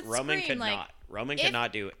 Roman Scream, could not. Roman could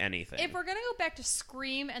not do anything. If we're gonna go back to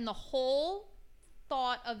Scream, and the whole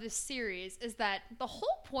thought of this series is that the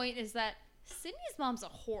whole point is that Sydney's mom's a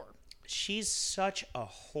whore. She's such a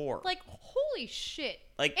whore. Like, holy shit.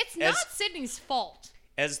 Like, it's not Sydney's fault.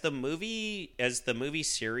 As the movie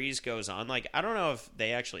series goes on, like, I don't know if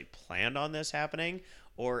they actually planned on this happening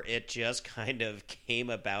or it just kind of came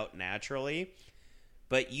about naturally.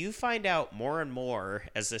 But you find out more and more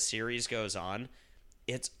as the series goes on,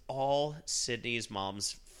 it's all Sydney's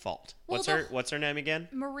mom's fault. Well, What's her name again?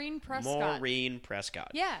 Maureen Prescott. Maureen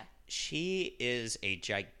Prescott. Yeah. She is a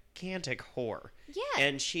gigantic whore. Yeah.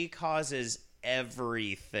 And she causes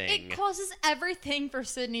everything. It causes everything for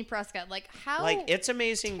Sydney Prescott. Like, how it's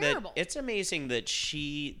amazing terrible.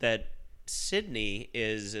 that Sydney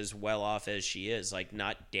is as well off as she is, like,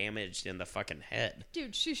 not damaged in the fucking head.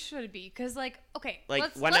 Dude, she should be, because, like, okay,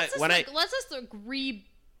 like, let's just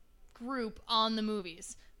regroup on the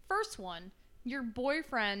movies. First one, your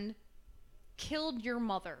boyfriend killed your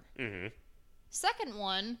mother. Mm-hmm. Second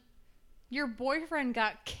one, your boyfriend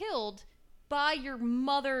got killed by your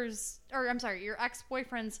your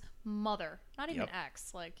ex-boyfriend's mother. Not even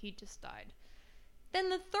ex, like, he just died. Then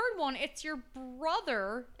the third one, it's your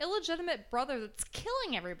brother, illegitimate brother, that's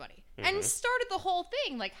killing everybody. Mm-hmm. And started the whole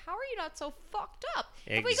thing. Like, how are you not so fucked up?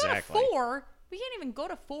 Exactly. If we go to 4, we can't even go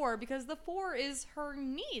to 4 because the 4 is her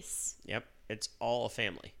niece. Yep. It's all a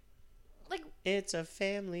family. Like, it's a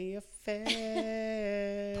family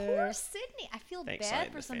affair. Poor Sydney. I feel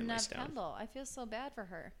bad for some Nev Stone. Campbell. I feel so bad for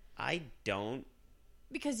her. I don't.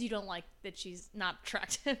 Because you don't like that she's not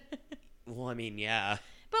attractive. Well, I mean, yeah.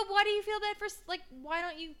 But why do you feel bad for, like, why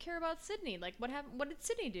don't you care about Sydney? Like, what happened? What did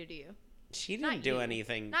Sydney do to you? She didn't do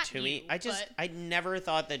anything to me. I never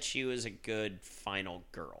thought that she was a good final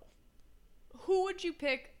girl. Who would you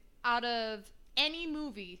pick out of any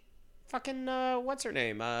movie? Fucking, what's her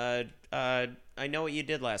name? I Know What You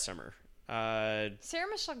Did Last Summer. Sarah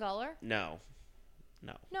Michelle Gellar? No.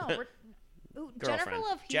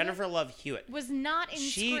 Jennifer Love Hewitt was not in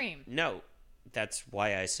Scream. No. That's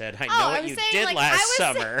why I said I know what you did last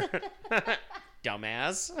summer.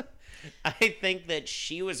 Dumbass. I think that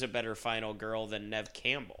she was a better final girl than Nev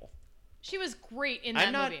Campbell. She was great in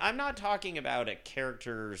that movie. I'm not talking about a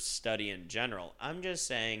character study in general. I'm just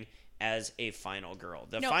saying as a final girl.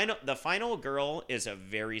 The final girl is a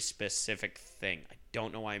very specific thing. I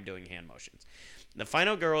don't know why I'm doing hand motions. The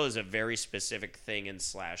final girl is a very specific thing in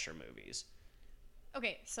slasher movies.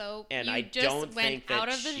 Okay, so and you I just don't went think that out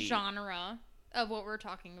of the genre of what we're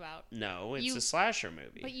talking about. No, it's a slasher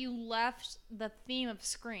movie. But you left the theme of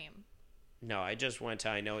Scream. No, I just went to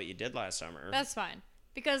I Know What You Did Last Summer. That's fine.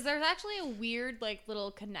 Because there's actually a weird, like,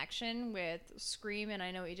 little connection with Scream and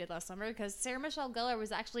I Know What You Did Last Summer, because Sarah Michelle Gellar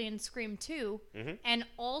was actually in Scream 2 and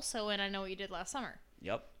also in I Know What You Did Last Summer.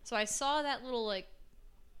 Yep. So I saw that little, like,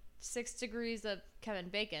 6 degrees of Kevin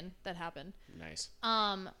Bacon that happened. Nice.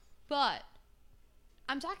 But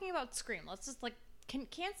I'm talking about Scream. Let's just, like,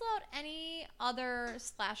 cancel out any other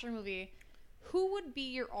slasher movie. Who would be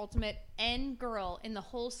your ultimate end girl in the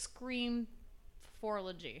whole Scream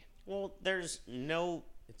forology? Well, there's no...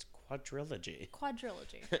 It's quadrilogy.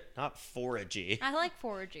 Quadrilogy. Not foragy. I like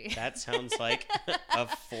foragy. That sounds like a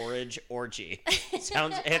forage orgy. It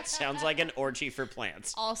sounds like an orgy for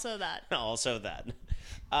plants. Also that.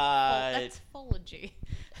 That's phology.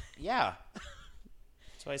 Yeah.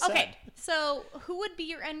 That's what I said. Okay, so who would be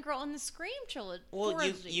your end girl in the Scream trilogy? Well,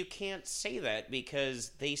 you can't say that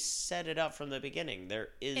because they set it up from the beginning. There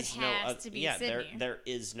is Sydney. There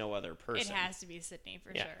is no other person. It has to be Sydney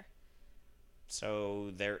for sure.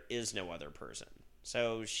 So there is no other person.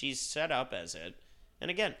 So she's set up as it. And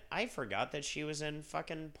again, I forgot that she was in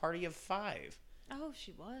fucking Party of Five. Oh,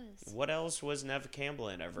 she was. What else was Nev Campbell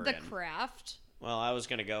in ever? The Craft. Well, I was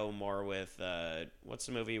gonna go more with what's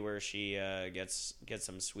the movie where she gets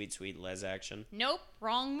some sweet Les action? Nope,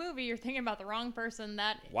 wrong movie. You're thinking about the wrong person.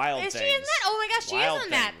 Wild Things. Things. She in that? Oh my gosh, she is in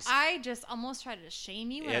that. Things. I just almost tried to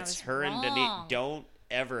shame you. When it's I was her wrong. and Denise. Don't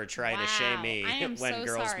ever try to shame me when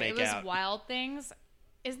girls make out. It was Wild Things.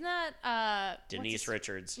 Isn't that Denise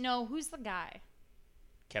Richards? No, who's the guy?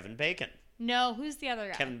 Kevin Bacon. No, who's the other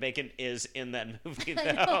guy? Kevin Bacon is in that movie,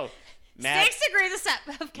 I though. know. 6 degrees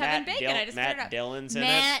of Kevin Bacon. I just figured it out. Matt Dillon's in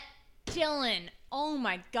Matt Dillon. Oh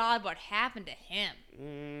my God, what happened to him?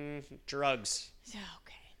 it. Drugs.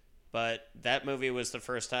 Okay. But that movie was the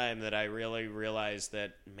first time that I really realized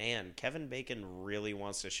that, man, Kevin Bacon really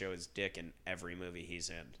wants to show his dick in every movie he's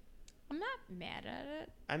in. I'm not mad at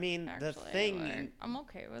it. I mean, Actually, the thing... like, I'm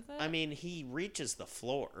okay with it. I mean, he reaches the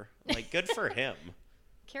floor. Like, good for him.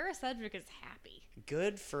 Kara Sedgwick is happy.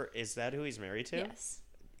 Good for... Is that who he's married to? Yes.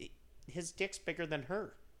 His dick's bigger than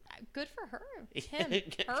her. Good for her. Him.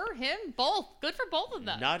 Her, him, both. Good for both of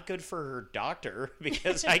them. Not good for her doctor,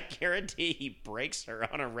 because I guarantee he breaks her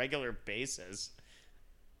on a regular basis.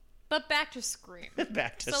 But back to Scream.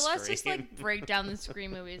 Back to Scream. So let's just, like, break down the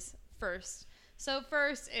Scream movies first. So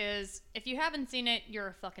first is, if you haven't seen it, you're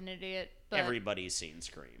a fucking idiot. But everybody's seen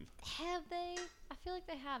Scream. have they? I feel like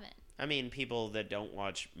they haven't. I mean, people that don't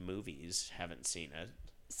watch movies haven't seen it.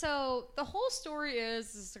 So the whole story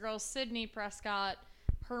is this girl, Sydney Prescott,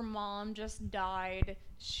 her mom just died.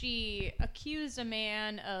 She accused a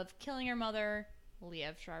man of killing her mother,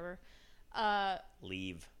 Liev Schreiber.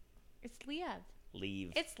 Leave. It's Liev.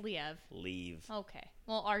 Leave. It's Liev. Leave. Okay.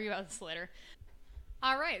 We'll argue about this later.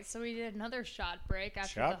 All right, so we did another shot break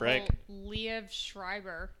after Shot the break. whole Liev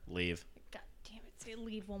Schreiber. Leave. God damn it, say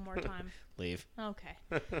leave one more time. Leave. Okay.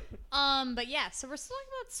 But yeah, so we're still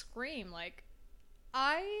talking about Scream. Like,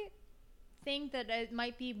 I think that it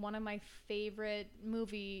might be one of my favorite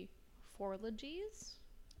movie forlogies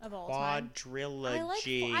of all time.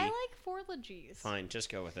 Quadrilogy. I like forlogies. Fine,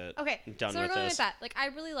 just go with it. Okay, I'm done so with we're going this. with that. Like, I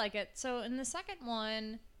really like it. So in the second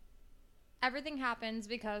one, everything happens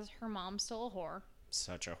because her mom's still a whore.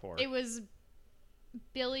 Such a whore. It was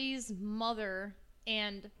Billy's mother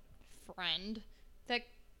and friend that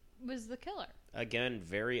was the killer.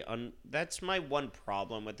 Again, that's my one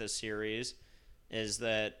problem with this series, is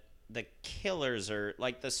that the killers are,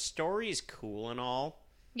 like, the story's cool and all,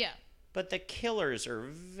 Yeah. but the killers are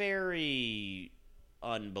very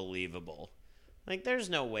unbelievable. Like, there's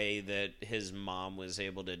no way that his mom was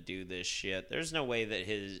able to do this shit. There's no way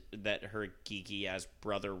that her geeky ass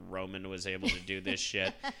brother Roman was able to do this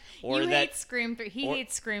shit. Or you that hate Scream 3. He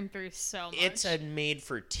hates Scream 3 so much. it's a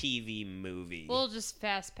made-for-TV movie. We'll just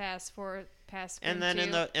fast pass Scream and then 2.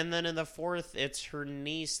 in the fourth, it's her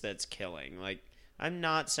niece that's killing. Like, I'm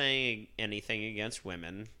not saying anything against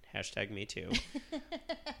women. #MeToo.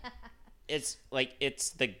 It's like,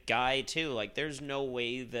 it's the guy too. Like, there's no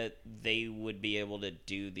way that they would be able to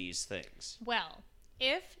do these things. Well,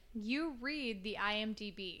 if you read the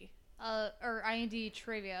IMDb or IMDb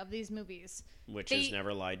trivia of these movies, Which has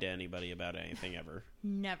never lied to anybody about anything ever.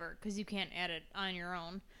 Never, because you can't edit on your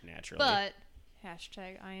own. Naturally. But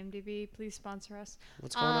 #IMDb, please sponsor us.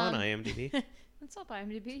 What's going on, IMDb? What's up,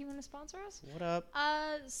 IMDb? You want to sponsor us? What up?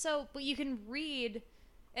 But you can read.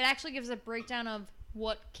 It actually gives a breakdown of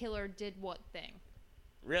what killer did what thing.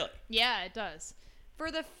 Really? Yeah, it does. For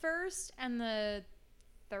the first and the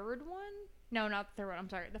third one? No, not the third one. I'm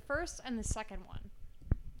sorry. The first and the second one.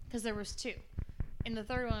 Because there was 2. In the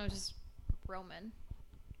third one, it was just Roman.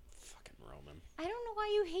 Fucking Roman. I don't know why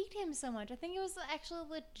you hate him so much. I think it was actually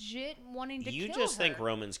legit wanting to kill her. You just think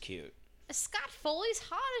Roman's cute. Scott Foley's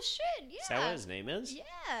hot as shit. Yeah. Is that what his name is?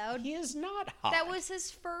 Yeah. He is not hot. That was his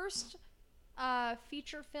first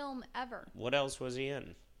feature film ever. What else was he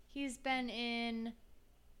in? He's been in...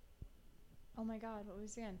 Oh my god, what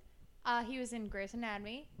was he in? He was in Grey's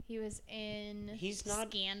Anatomy. He was in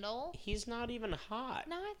Scandal. He's not even hot.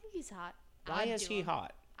 No, I think he's hot. Why is he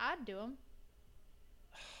hot? I'd do him.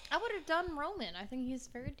 I would have done Roman. I think he's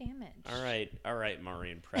very damaged. All right,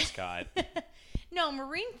 Maureen Prescott. No,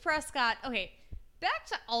 Maureen Prescott... Okay, back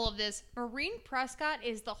to all of this. Maureen Prescott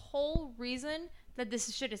is the whole reason that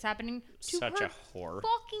this shit is happening to Such her a whore.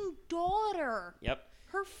 fucking daughter. Yep.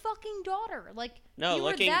 Her fucking daughter. Like, no, you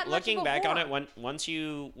looking were that much of a back whore. on it, once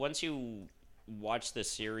you watch the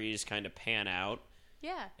series kind of pan out,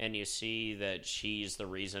 yeah, and you see that she's the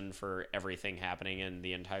reason for everything happening in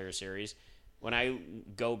the entire series. When I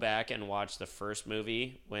go back and watch the first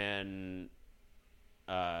movie, when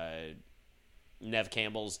Nev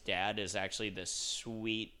Campbell's dad is actually this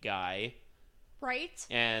sweet guy. right?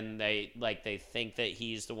 And they think that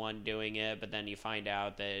he's the one doing it, but then you find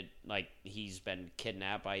out that, like, he's been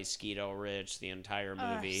kidnapped by Skeeto Rich the entire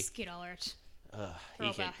movie. Skeeto Rich.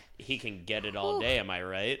 He can get it all day, am I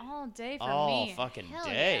right? All day for all me. fucking Hell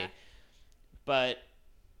day. yeah. But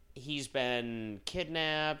he's been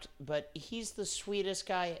kidnapped, but he's the sweetest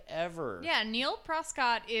guy ever. Yeah, Neil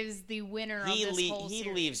Prescott is the winner of this whole series.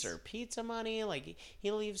 He leaves her pizza money, like,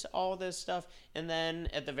 he leaves all this stuff, and then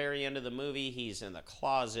at the very end of the movie, he's in the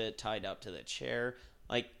closet, tied up to the chair.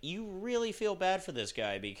 Like, you really feel bad for this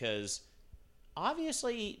guy, because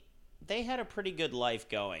obviously they had a pretty good life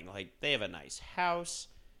going. Like, they have a nice house.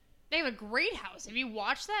 They have a great house. Have you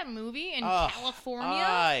watched that movie in California?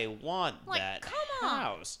 I want that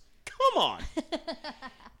house. Come on.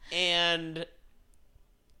 And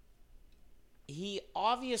he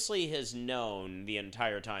obviously has known the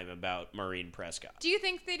entire time about Maureen Prescott. Do you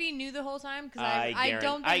think that he knew the whole time? Because I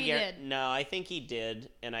don't think he did. No, I think he did,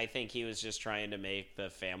 and I think he was just trying to make the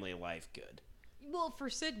family life good. Well, for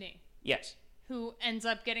Sydney. Yes. Who ends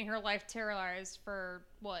up getting her life terrorized for,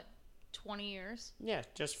 20 years? Yeah,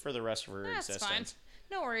 just for the rest of her existence. That's fine.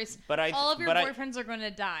 No worries. All of your boyfriends are going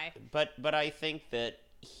to die. But I think that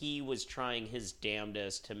he was trying his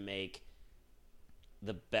damnedest to make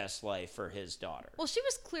the best life for his daughter. Well, she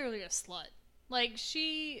was clearly a slut. Like,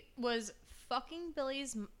 she was fucking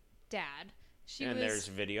Billy's dad. There's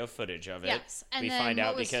video footage of it. Yes, and we then find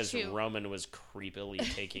out because Roman was creepily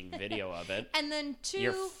taking video of it. And then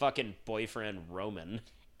your fucking boyfriend Roman.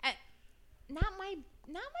 Not my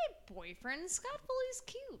boyfriend. Scott Foley's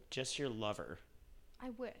cute. Just your lover. I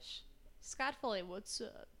wish. Scott Foley, what's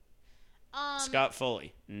up? Scott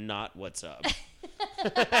Foley, not what's up.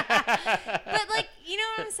 But, like, you know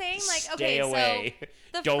what I'm saying? Like, Stay away.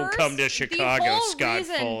 So don't come to Chicago, Scott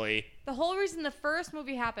Foley. The whole reason the first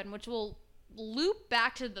movie happened, which will loop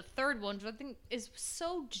back to the third one, which I think is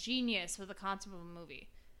so genius with the concept of a movie,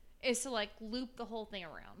 is to, like, loop the whole thing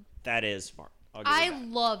around. That is smart. I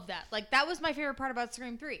love that. Like, that was my favorite part about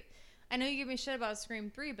Scream 3. I know you give me shit about Scream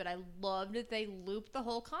 3, but I loved that they looped the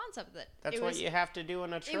whole concept of it. That's what you have to do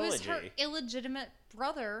in a trilogy. It was her illegitimate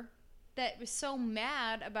brother that was so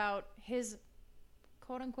mad about his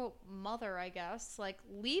quote-unquote mother, I guess, like,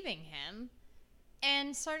 leaving him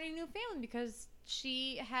and starting a new family because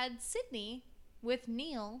she had Sydney with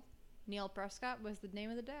Neil. Neil Prescott was the name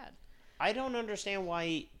of the dad. I don't understand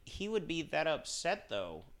why he would be that upset,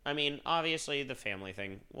 though. I mean, obviously, the family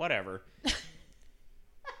thing, whatever.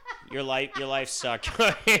 Your life sucked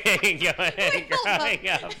growing up.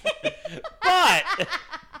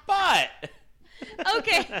 But.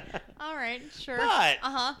 Okay. All right, sure.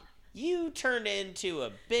 But. You turned into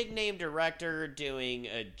a big-name director doing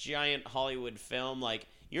a giant Hollywood film. Like,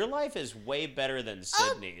 your life is way better than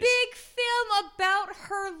Sydney's. A big film about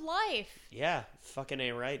her life. Yeah, fucking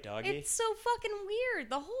ain't right, doggy. It's so fucking weird.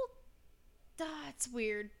 The whole... it's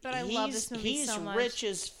weird, but I love this movie so much. He's rich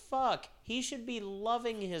as fuck. He should be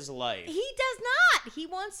loving his life. He does not. He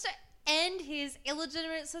wants to end his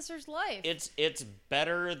illegitimate sister's life. It's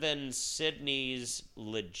better than Sydney's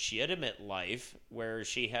legitimate life, where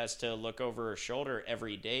she has to look over her shoulder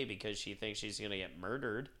every day because she thinks she's going to get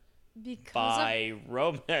murdered by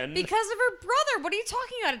Roman. Because of her brother. What are you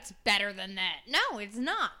talking about? It's better than that. No, it's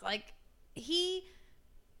not. Like, he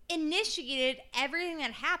initiated everything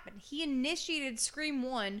that happened. He initiated Scream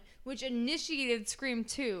 1, which initiated Scream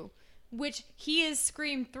 2, which he is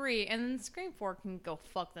Scream 3, and then Scream 4 can go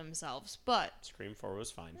fuck themselves, but... Scream 4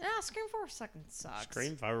 was fine. No, Scream 4 fucking sucks.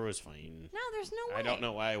 Scream 4 was fine. No, there's no way. I don't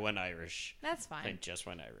know why I went Irish. That's fine. I just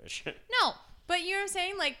went Irish. No, but you know what I'm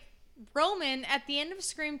saying? Like, Roman, at the end of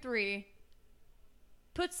Scream 3,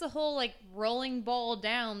 puts the whole, like, rolling ball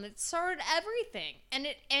down that started everything, and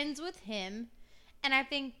it ends with him. And I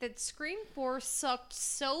think that Scream 4 sucked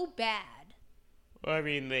so bad. Well, I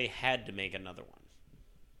mean, they had to make another one.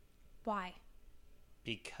 Why?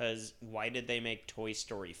 Because why did they make Toy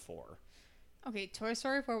Story 4? Okay, Toy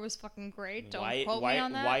Story 4 was fucking great. Don't quote me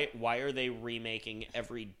on that. Why are they remaking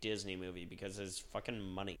every Disney movie? Because it's fucking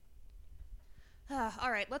money.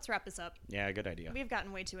 All right, let's wrap this up. Yeah, good idea. We've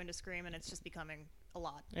gotten way too into Scream, and it's just becoming a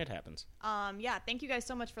lot. It happens. Yeah, thank you guys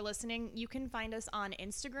so much for listening. You can find us on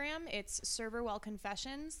Instagram. It's Serverwell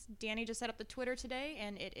Confessions. Danny just set up the Twitter today,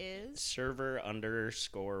 and it is...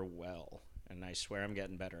 Server_well. And I swear I'm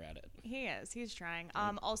getting better at it. He is. He's trying.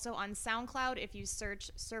 Also on SoundCloud, if you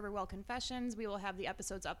search Serverwell Confessions, we will have the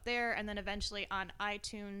episodes up there, and then eventually on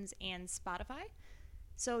iTunes and Spotify.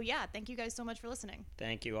 So, yeah, thank you guys so much for listening.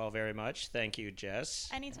 Thank you all very much. Thank you, Jess.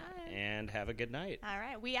 Anytime. And have a good night. All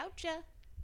right. We out ya.